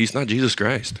he's not Jesus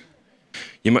Christ.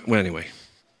 You might, well, anyway.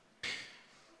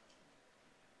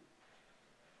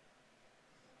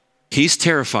 He's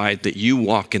terrified that you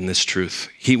walk in this truth.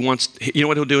 You know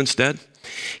what he'll do instead?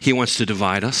 He wants to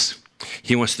divide us.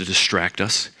 He wants to distract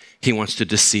us. He wants to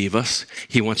deceive us.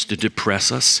 He wants to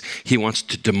depress us. He wants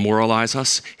to demoralize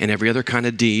us and every other kind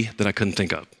of D that I couldn't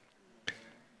think of.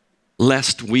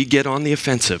 Lest we get on the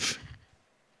offensive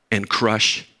and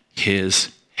crush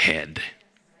his head.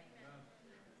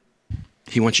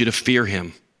 He wants you to fear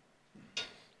him.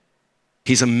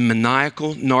 He's a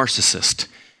maniacal narcissist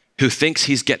who thinks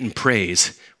he's getting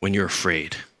praise when you're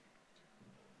afraid.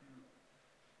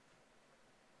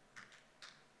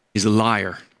 He's a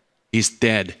liar. He's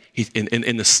dead. He's in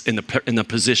the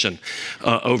position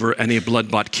over any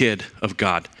blood-bought kid of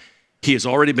God. He has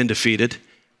already been defeated.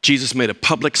 Jesus made a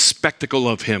public spectacle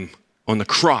of him on the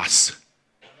cross,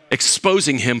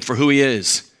 exposing him for who he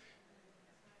is.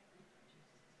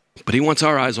 But he wants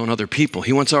our eyes on other people.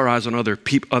 He wants our eyes on other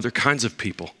kinds of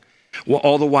people. Well,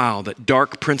 all the while that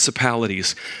dark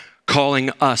principalities calling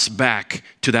us back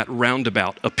to that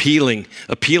roundabout, appealing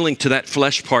to that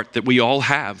flesh part that we all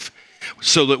have,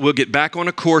 so that we'll get back on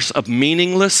a course of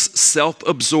meaningless,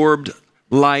 self-absorbed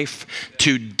life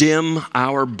to dim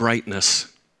our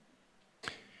brightness.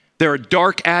 There are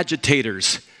dark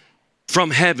agitators from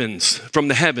the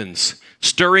heavens,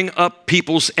 stirring up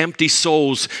people's empty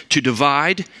souls to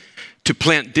divide, to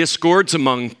plant discords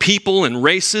among people and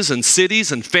races and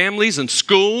cities and families and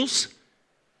schools,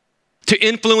 to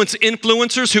influence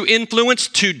influencers who influence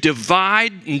to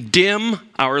divide and dim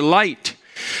our light,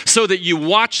 so that you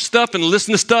watch stuff and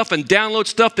listen to stuff and download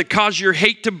stuff that cause your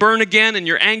hate to burn again and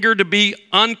your anger to be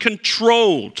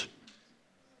uncontrolled.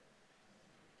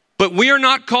 But we are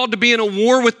not called to be in a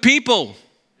war with people.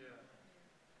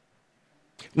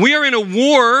 We are in a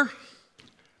war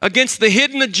against the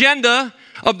hidden agenda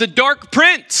of the dark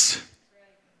prince.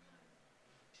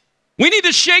 We need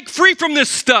to shake free from this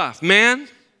stuff, man.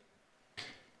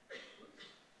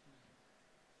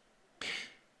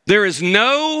 There is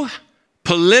no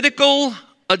political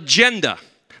agenda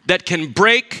that can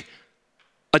break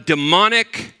a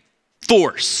demonic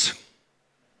force.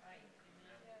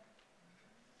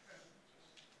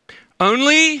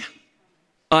 Only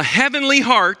a heavenly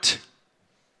heart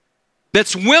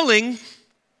that's willing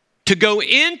to go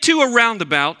into a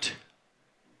roundabout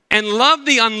and love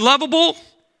the unlovable,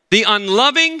 the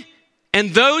unloving,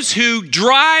 and those who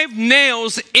drive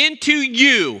nails into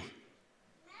you.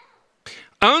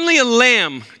 Only a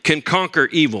lamb can conquer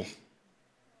evil.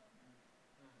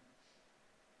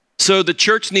 So the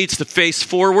church needs to face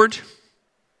forward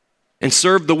and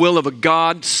serve the will of a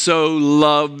God so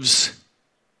loves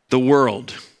the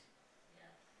world.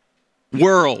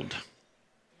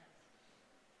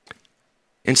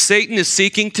 And Satan is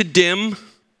seeking to dim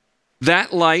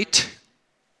that light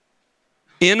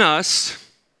in us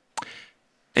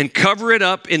and cover it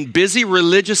up in busy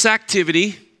religious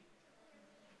activity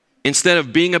instead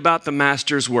of being about the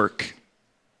master's work.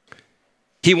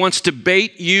 He wants to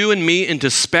bait you and me into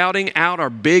spouting out our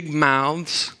big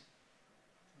mouths,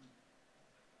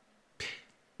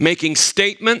 making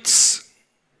statements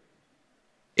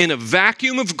in a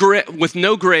vacuum of with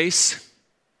no grace,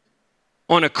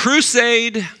 on a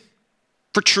crusade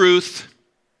for truth,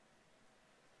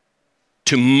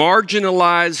 to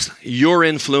marginalize your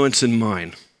influence and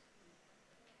mine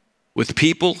with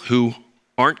people who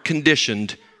aren't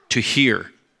conditioned to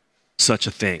hear such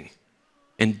a thing,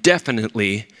 and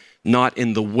definitely not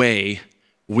in the way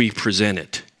we present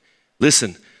it.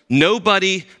 Listen,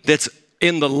 nobody that's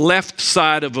in the left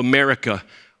side of America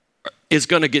is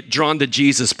going to get drawn to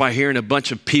Jesus by hearing a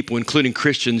bunch of people, including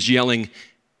Christians, yelling,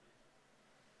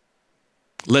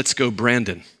 "Let's go,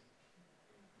 Brandon,"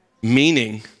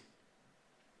 meaning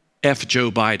F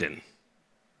Joe Biden.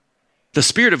 The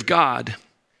Spirit of God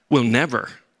will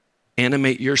never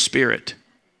animate your spirit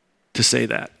to say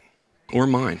that, or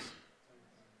mine.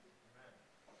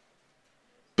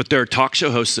 But there are talk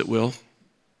show hosts that will.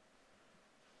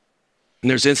 And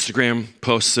there's Instagram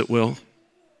posts that will.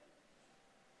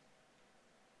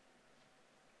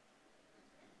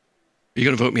 Are you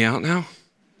going to vote me out now?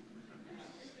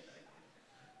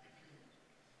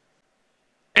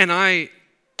 And I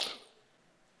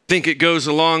think it goes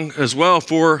along as well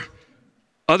for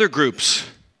other groups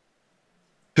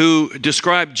who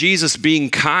describe Jesus being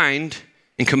kind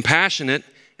and compassionate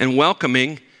and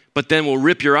welcoming, but then will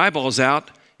rip your eyeballs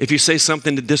out if you say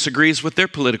something that disagrees with their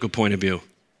political point of view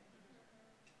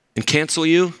and cancel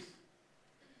you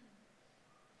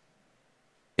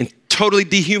and totally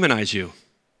dehumanize you.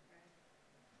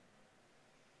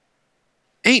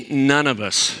 Ain't none of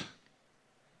us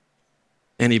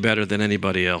any better than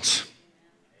anybody else.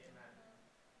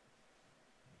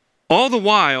 All the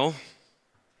while,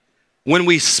 when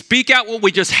we speak out what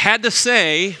we just had to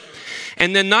say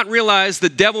and then not realize the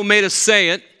devil made us say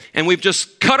it, and we've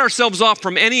just cut ourselves off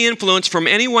from any influence from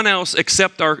anyone else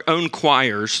except our own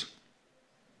choirs,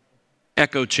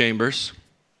 echo chambers.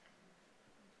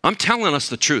 I'm telling us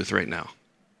the truth right now.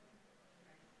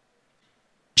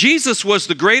 Jesus was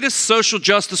the greatest social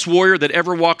justice warrior that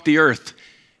ever walked the earth.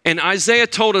 And Isaiah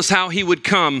told us how he would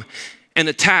come and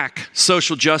attack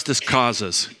social justice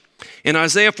causes. In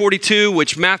Isaiah 42,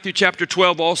 which Matthew chapter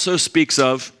 12 also speaks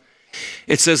of,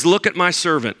 it says, "Look at my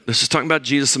servant." This is talking about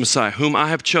Jesus the Messiah, "whom I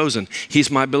have chosen. He's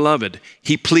my beloved.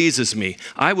 He pleases me.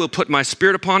 I will put my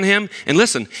spirit upon him." And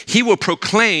listen, he will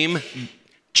proclaim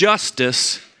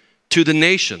justice to the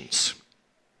nations.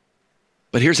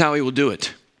 But here's how he will do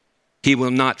it. He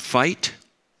will not fight.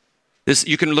 This,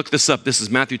 you can look this up. This is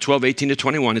Matthew 12, 18 to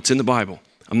 21. It's in the Bible.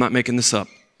 I'm not making this up.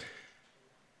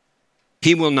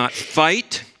 He will not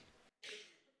fight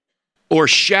or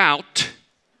shout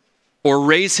or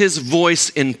raise his voice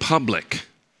in public,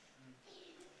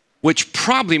 which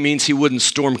probably means he wouldn't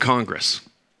storm Congress.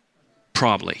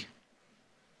 Probably.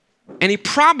 And he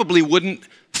probably wouldn't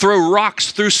throw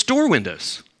rocks through store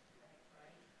windows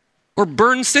or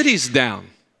burn cities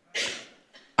down.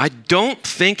 I don't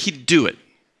think he'd do it.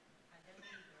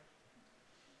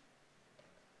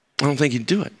 I don't think he'd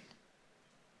do it.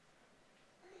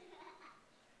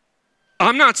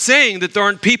 I'm not saying that there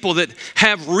aren't people that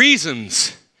have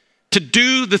reasons to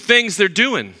do the things they're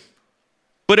doing.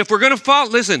 But if we're going to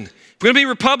follow, listen, if we're going to be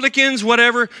Republicans,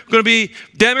 whatever, we're going to be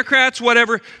Democrats,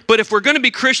 whatever, but if we're going to be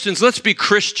Christians, let's be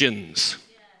Christians.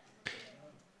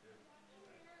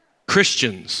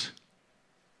 Christians.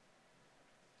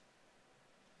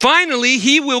 Finally,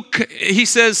 he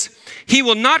says, he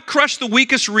will not crush the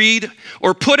weakest reed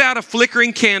or put out a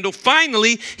flickering candle.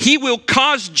 Finally, he will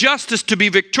cause justice to be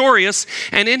victorious,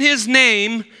 and in his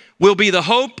name will be the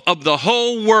hope of the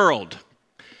whole world.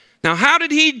 Now, how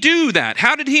did he do that?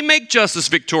 How did he make justice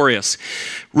victorious?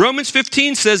 Romans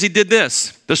 15 says he did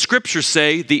this. The scriptures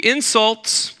say, the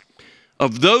insults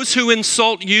of those who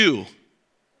insult you,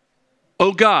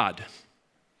 O God,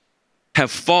 have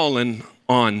fallen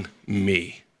on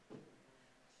me.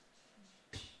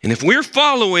 And if we're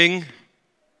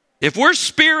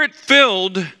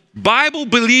spirit-filled Bible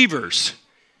believers,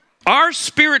 our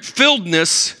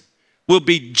spirit-filledness will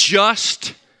be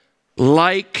just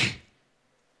like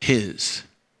his.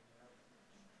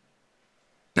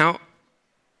 Now,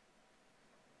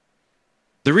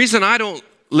 the reason I don't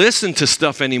listen to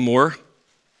stuff anymore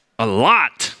a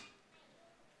lot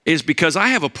is because I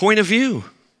have a point of view.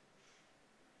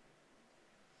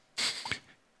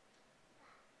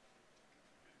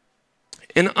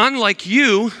 And unlike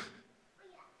you,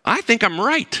 I think I'm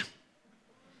right.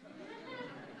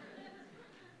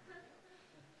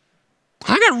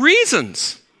 I got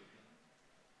reasons.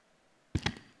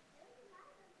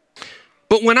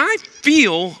 But when I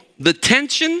feel the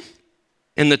tension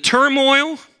and the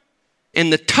turmoil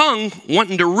and the tongue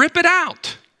wanting to rip it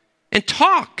out and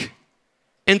talk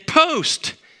and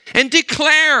post and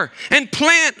declare and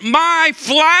plant my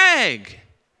flag,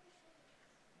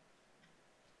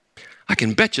 I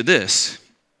can bet you this.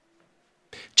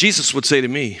 Jesus would say to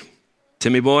me,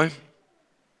 Timmy boy,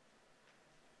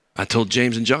 I told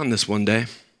James and John this one day,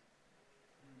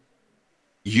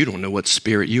 you don't know what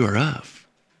spirit you are of.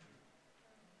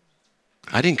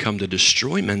 I didn't come to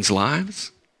destroy men's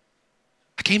lives.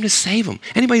 I came to save them.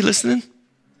 Anybody listening?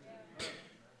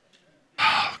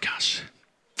 Oh, gosh.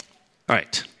 All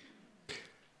right.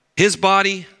 His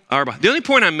body, our body. The only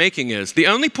point I'm making is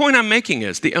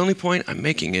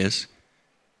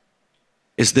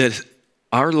that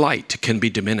our light can be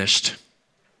diminished.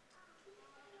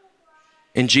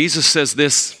 And Jesus says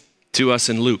this to us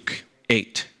in Luke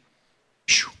 8.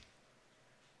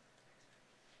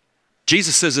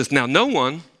 Jesus says this, now no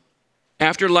one,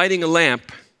 after lighting a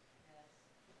lamp,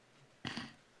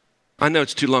 I know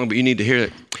it's too long, but you need to hear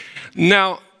it.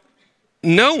 Now,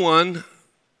 no one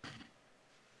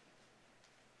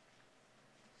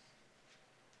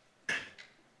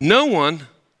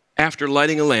after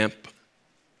lighting a lamp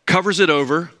covers it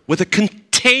over with a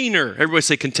container. Everybody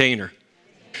say container.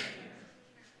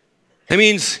 That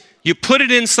means you put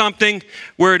it in something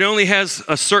where it only has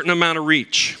a certain amount of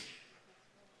reach.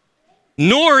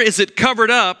 Nor is it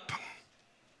covered up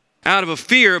out of a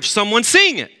fear of someone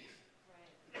seeing it.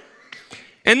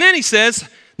 And then he says,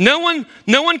 no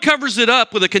one covers it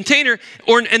up with a container,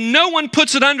 and no one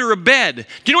puts it under a bed.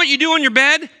 Do you know what you do on your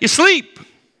bed? You sleep.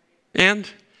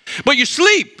 But you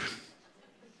sleep.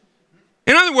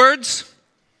 In other words,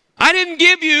 I didn't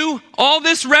give you all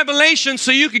this revelation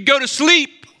so you could go to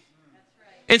sleep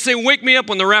and say, wake me up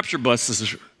when the rapture bus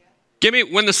is. Give me,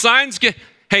 when the signs get,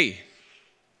 hey.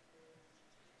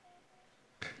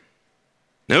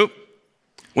 Nope.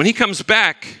 When he comes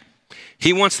back,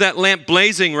 he wants that lamp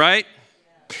blazing, right?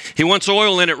 He wants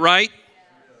oil in it, right?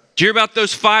 Did you hear about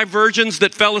those 5 virgins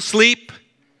that fell asleep?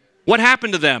 What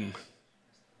happened to them?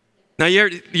 Now,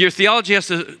 your theology has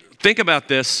to think about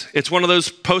this. It's one of those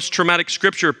post-traumatic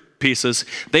scripture pieces.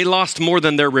 They lost more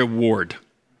than their reward.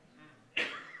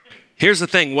 Here's the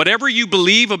thing. Whatever you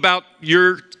believe about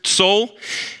your soul,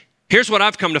 here's what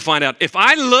I've come to find out. If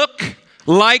I look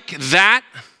like that,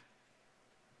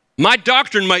 my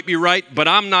doctrine might be right, but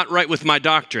I'm not right with my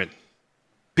doctrine.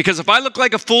 Because if I look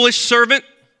like a foolish servant,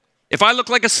 if I look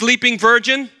like a sleeping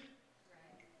virgin,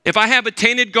 if I have a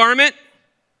tainted garment,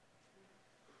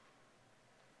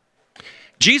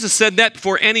 Jesus said that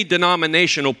before any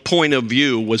denominational point of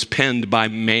view was penned by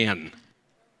man.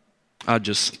 I'll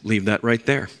just leave that right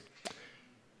there.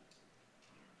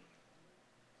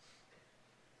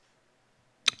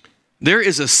 There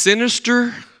is a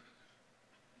sinister,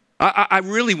 I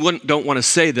really don't want to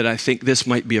say that I think this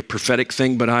might be a prophetic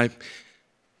thing, but I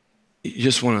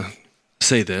just want to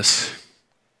say this.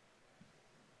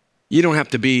 You don't have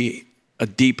to be a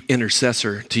deep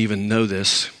intercessor to even know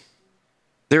this.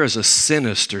 There is a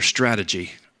sinister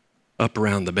strategy up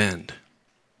around the bend.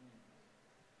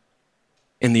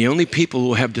 And the only people who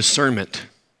will have discernment,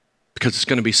 because it's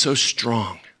going to be so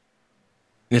strong,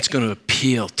 and it's going to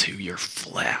appeal to your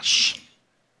flesh.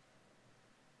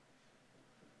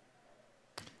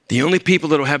 The only people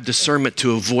that will have discernment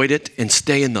to avoid it and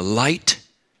stay in the light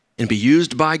and be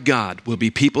used by God will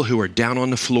be people who are down on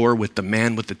the floor with the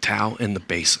man with the towel and the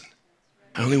basin.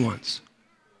 Only ones.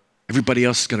 Everybody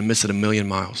else is going to miss it a million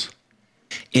miles.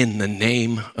 In the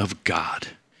name of God,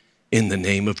 in the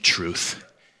name of truth,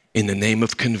 in the name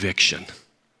of conviction,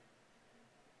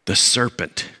 the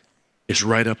serpent is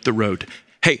right up the road.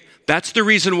 Hey, that's the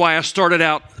reason why I started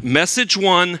out Message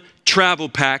 1 Travel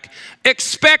Pack.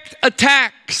 Expect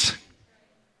attacks.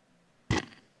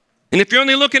 And if you're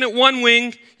only looking at one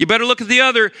wing, you better look at the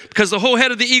other, because the whole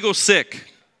head of the eagle's sick.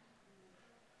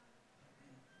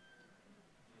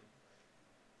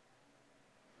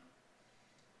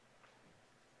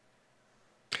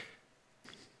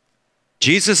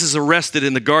 Jesus is arrested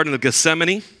in the Garden of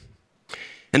Gethsemane,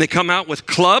 and they come out with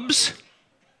clubs.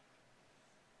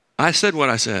 I said what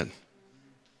I said.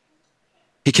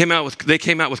 They came out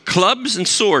with clubs and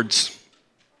swords.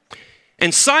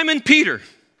 And Simon Peter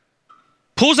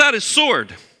pulls out his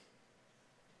sword.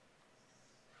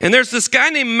 And there's this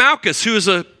guy named Malchus who is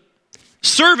a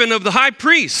servant of the high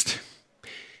priest.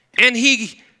 And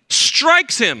he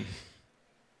strikes him.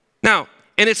 Now,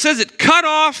 and it says it cut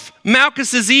off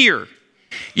Malchus's ear.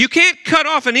 You can't cut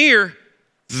off an ear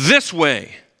this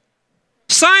way.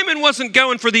 Simon wasn't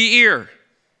going for the ear.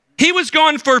 He was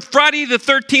going for Friday the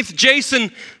 13th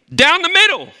Jason down the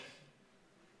middle.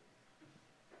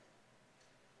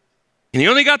 And he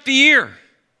only got the ear.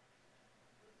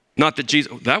 Not that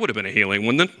Jesus, that would have been a healing,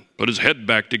 wouldn't it? Put his head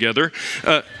back together.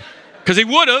 Because he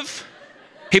would have.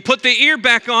 He put the ear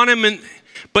back on him.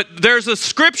 But there's a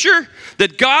scripture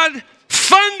that God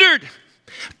thundered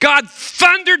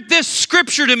this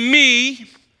scripture to me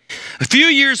a few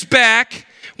years back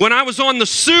when I was on the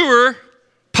sewer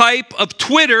pipe of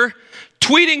Twitter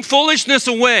tweeting foolishness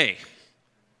away.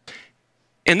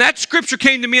 And that scripture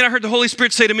came to me, and I heard the Holy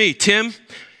Spirit say to me, Tim,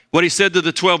 what he said to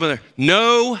the 12 in there,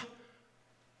 no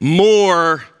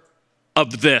more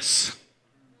of this.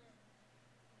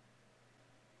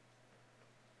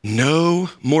 No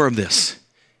more of this.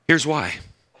 Here's why.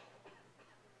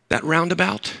 That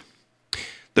roundabout,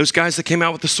 those guys that came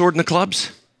out with the sword and the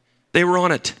clubs, they were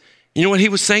on it. You know what he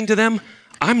was saying to them?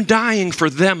 I'm dying for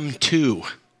them too.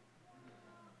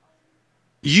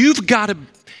 You've got to,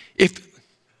 if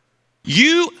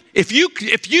you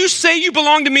say you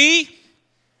belong to me,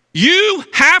 you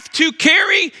have to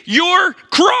carry your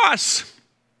cross,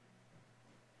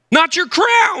 not your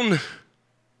crown.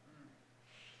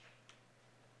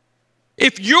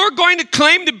 If you're going to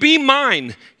claim to be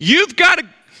mine, you've got to,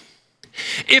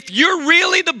 if you're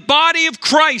really the body of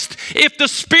Christ, if the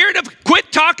Spirit of,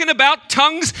 quit talking about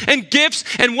tongues and gifts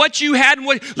and what you had, and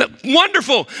what,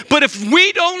 wonderful. But if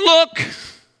we don't look,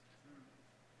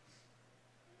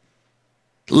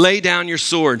 lay down your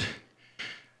sword.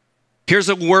 Here's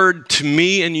a word to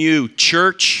me and you,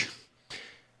 church.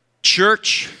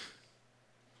 Church,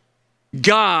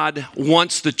 God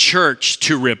wants the church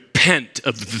to repent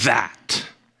of that.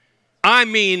 I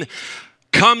mean,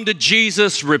 come to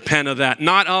Jesus, repent of that.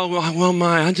 Not,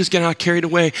 I'm just getting carried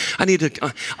away. I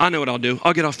know what I'll do.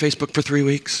 I'll get off Facebook for 3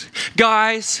 weeks.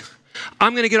 Guys,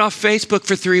 I'm going to get off Facebook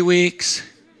for 3 weeks.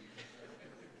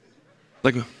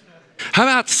 Like, how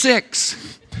about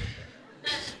 6?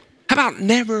 How about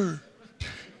never?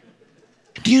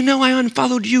 Do you know I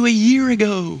unfollowed you a year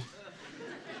ago?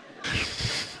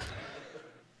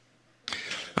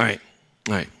 All right.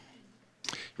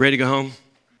 Ready to go home?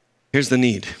 Here's the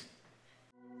need.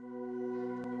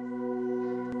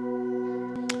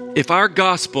 If our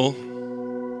gospel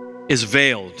is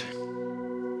veiled,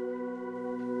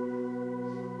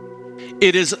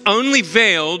 it is only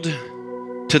veiled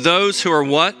to those who are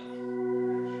what?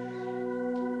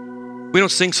 We don't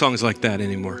sing songs like that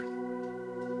anymore.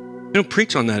 We don't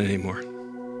preach on that anymore.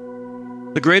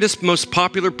 The greatest, most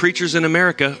popular preachers in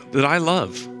America that I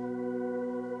love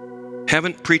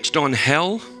haven't preached on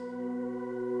hell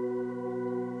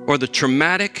or the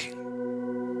traumatic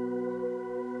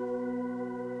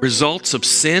results of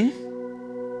sin.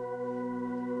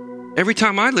 Every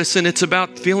time I listen, it's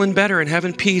about feeling better and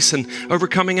having peace and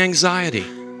overcoming anxiety.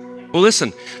 Well,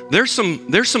 listen, there's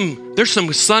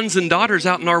some sons and daughters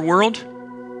out in our world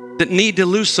that need to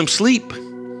lose some sleep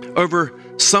over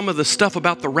some of the stuff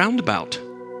about the roundabout,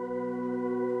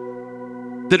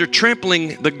 that are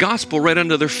trampling the gospel right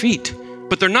under their feet.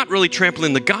 But they're not really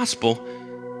trampling the gospel.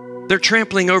 They're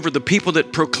trampling over the people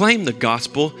that proclaim the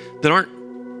gospel that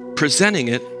aren't presenting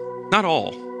it, not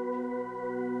all,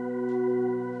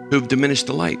 who've diminished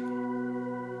the light.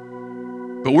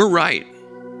 But we're right.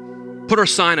 Put our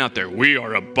sign out there. We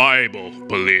are a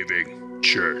Bible-believing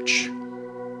church.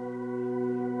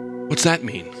 What's that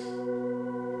mean?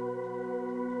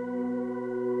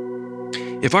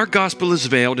 If our gospel is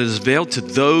veiled, it is veiled to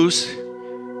those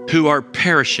who are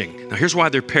perishing. Now here's why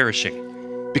they're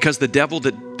perishing. Because the devil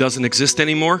that doesn't exist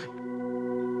anymore,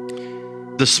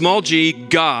 the small g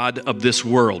God of this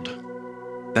world,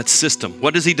 that system,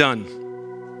 what has he done?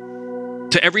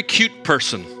 To every cute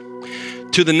person,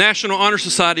 to the National Honor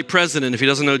Society president if he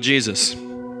doesn't know Jesus,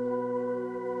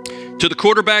 to the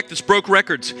quarterback that's broke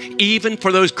records, even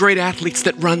for those great athletes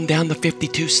that run down the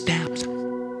 52 steps.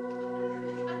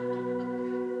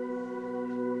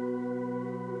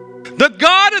 The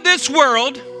God of this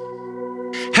world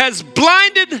has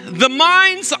blinded the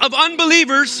minds of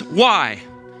unbelievers. Why?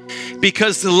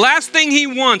 Because the last thing he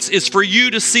wants is for you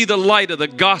to see the light of the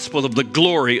gospel of the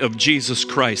glory of Jesus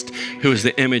Christ, who is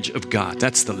the image of God.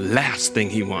 That's the last thing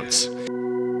he wants.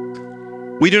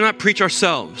 We do not preach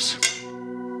ourselves.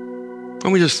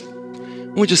 And we just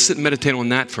sit and meditate on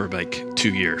that for like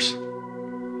 2 years.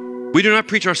 We do not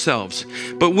preach ourselves,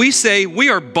 but we say we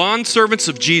are bondservants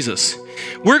of Jesus.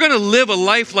 We're going to live a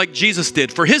life like Jesus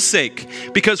did for his sake,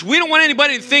 because we don't want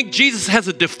anybody to think Jesus has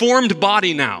a deformed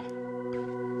body now.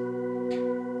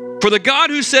 For the God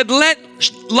who said, let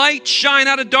light shine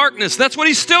out of darkness, that's what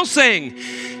he's still saying.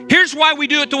 Here's why we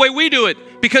do it the way we do it.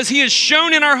 Because he has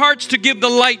shown in our hearts to give the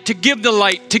light, to give the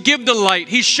light, to give the light.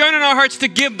 He's shown in our hearts to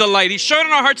give the light. He's shown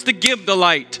in our hearts to give the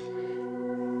light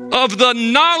of the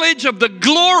knowledge of the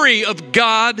glory of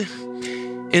God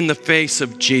in the face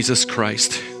of Jesus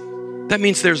Christ. That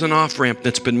means there's an off-ramp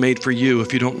that's been made for you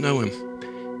if you don't know him.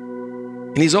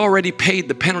 And he's already paid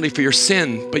the penalty for your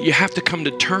sin, but you have to come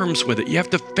to terms with it. You have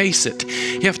to face it.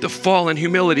 You have to fall in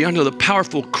humility under the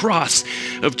powerful cross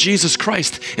of Jesus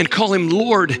Christ and call him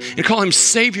Lord and call him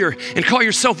Savior and call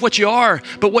yourself what you are,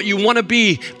 but what you want to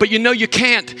be, but you know you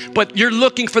can't. But you're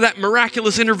looking for that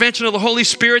miraculous intervention of the Holy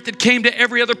Spirit that came to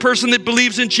every other person that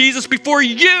believes in Jesus before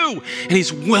you. And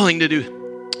he's willing to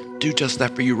do just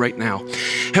that for you right now.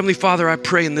 Heavenly Father, I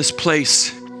pray in this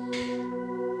place.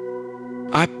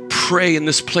 I pray in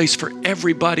this place for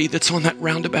everybody that's on that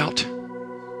roundabout,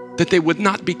 that they would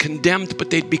not be condemned, but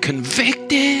they'd be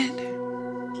convicted.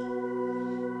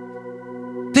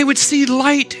 They would see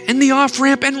light in the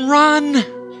off-ramp and run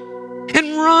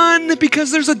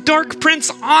because there's a dark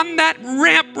prince on that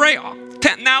ramp right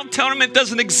now. Tell them it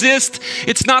doesn't exist.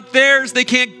 It's not theirs. They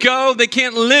can't go. They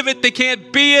can't live it. They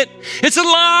can't be it. It's a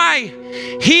lie.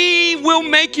 He will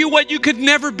make you what you could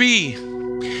never be.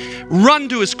 Run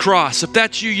to his cross. If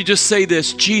that's you, you just say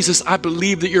this: Jesus, I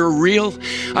believe that you're real.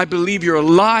 I believe you're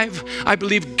alive. I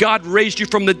believe God raised you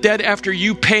from the dead after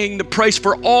you paying the price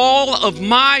for all of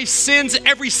my sins,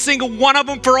 every single one of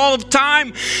them for all of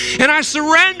time. And I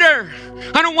surrender.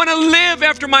 I don't want to live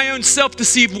after my own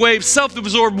self-deceived ways,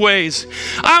 self-absorbed ways.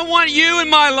 I want you in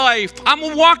my life. I'm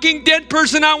a walking dead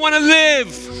person. I want to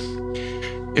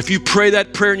live. If you pray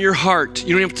that prayer in your heart,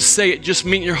 you don't have to say it, just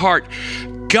mean in your heart.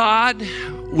 God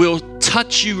will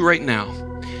touch you right now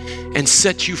and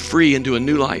set you free into a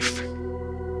new life.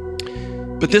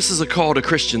 But this is a call to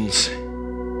Christians,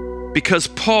 because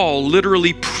Paul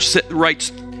literally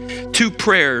writes 2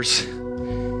 prayers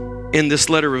in this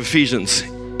letter of Ephesians,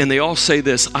 and they all say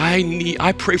this: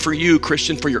 I pray for you,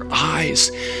 Christian, for your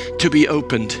eyes to be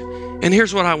opened. And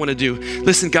here's what I want to do.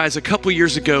 Listen, guys, a couple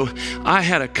years ago, I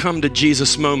had a come to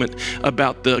Jesus moment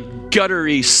about the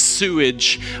guttery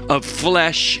sewage of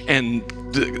flesh and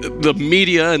the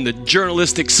media and the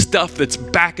journalistic stuff that's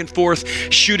back and forth,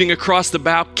 shooting across the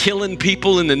bow, killing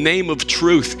people in the name of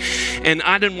truth. And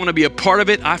I didn't want to be a part of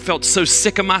it. I felt so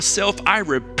sick of myself. I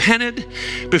repented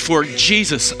before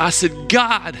Jesus. I said,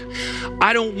 God,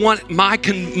 I don't want my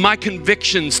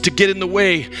convictions to get in the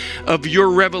way of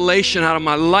your revelation out of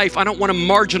my life. I don't want to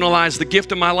marginalize the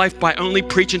gift of my life by only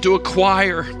preaching to a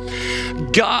choir.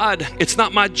 God, it's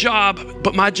not my job,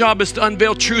 but my job is to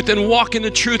unveil truth and walk in the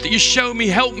truth that you show me.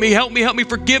 Help me,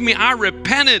 forgive me. I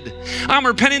repented. I'm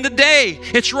repenting today.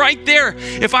 It's right there.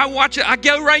 If I watch it, I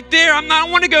go right there. I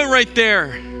don't want to go right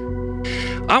there.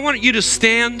 I want you to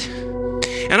stand,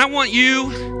 and I want you,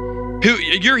 who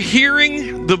you're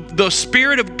hearing the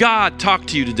Spirit of God talk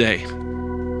to you today.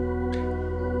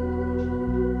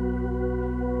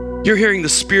 You're hearing the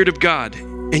Spirit of God,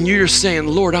 and you're saying,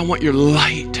 Lord, I want your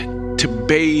light to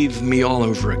bathe me all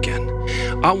over again.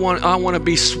 I want to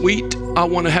be sweet. I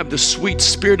want to have the sweet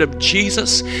Spirit of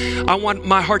Jesus. I want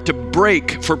my heart to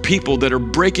break for people that are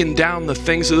breaking down the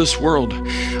things of this world.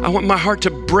 I want my heart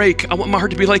to break. I want my heart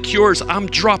to be like yours. I'm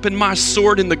dropping my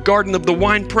sword in the garden of the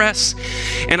winepress,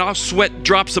 and I'll sweat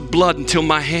drops of blood until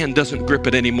my hand doesn't grip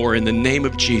it anymore, in the name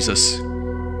of Jesus.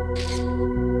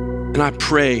 And I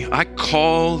pray, I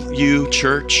call you,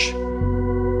 church,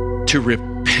 to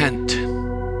repent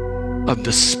of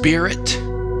the spirit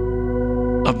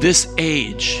of this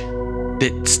age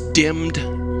that's dimmed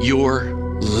your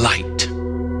light.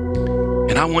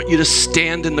 And I want you to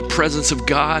stand in the presence of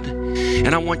God,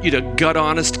 and I want you to gut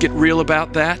honest, get real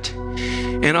about that.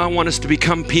 And I want us to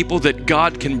become people that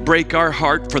God can break our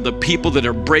heart for the people that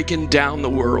are breaking down the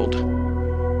world.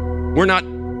 We're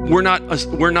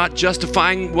not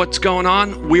justifying what's going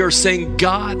on. We are saying,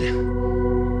 God,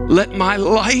 let my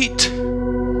light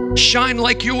shine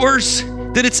like yours,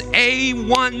 that it's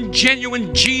A1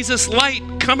 genuine Jesus light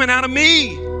coming out of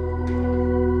me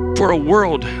for a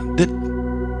world that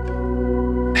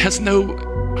has no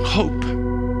hope.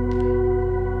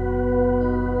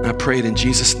 I pray it in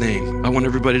Jesus' name. I want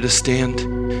everybody to stand.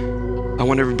 I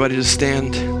want everybody to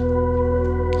stand.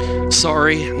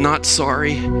 Sorry, not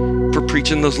sorry for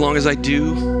preaching as long as I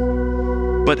do,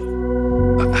 but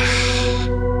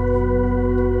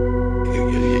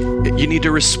you need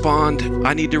to respond.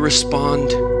 I need to respond.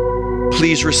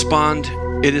 Please respond.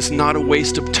 It is not a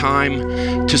waste of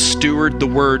time to steward the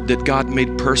word that God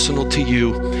made personal to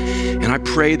you. And I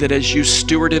pray that as you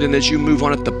steward it and as you move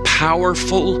on it, the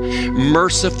powerful,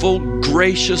 merciful,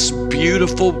 gracious,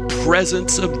 beautiful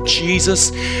presence of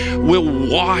Jesus will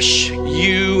wash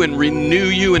you and renew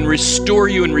you and restore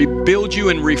you and rebuild you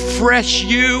and refresh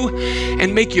you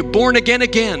and make you born again,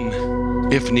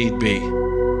 if need be.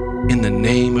 In the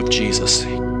name of Jesus,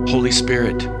 Holy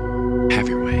Spirit, have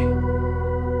your way.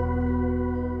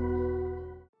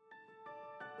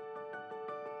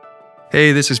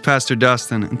 Hey, this is Pastor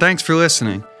Dustin, and thanks for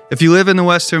listening. If you live in the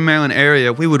Western Maryland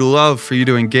area, we would love for you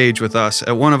to engage with us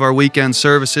at one of our weekend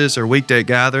services or weekday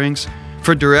gatherings.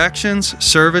 For directions,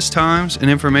 service times, and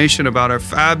information about our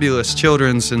fabulous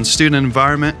children's and student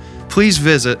environment, please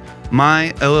visit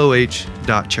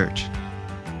myloh.church.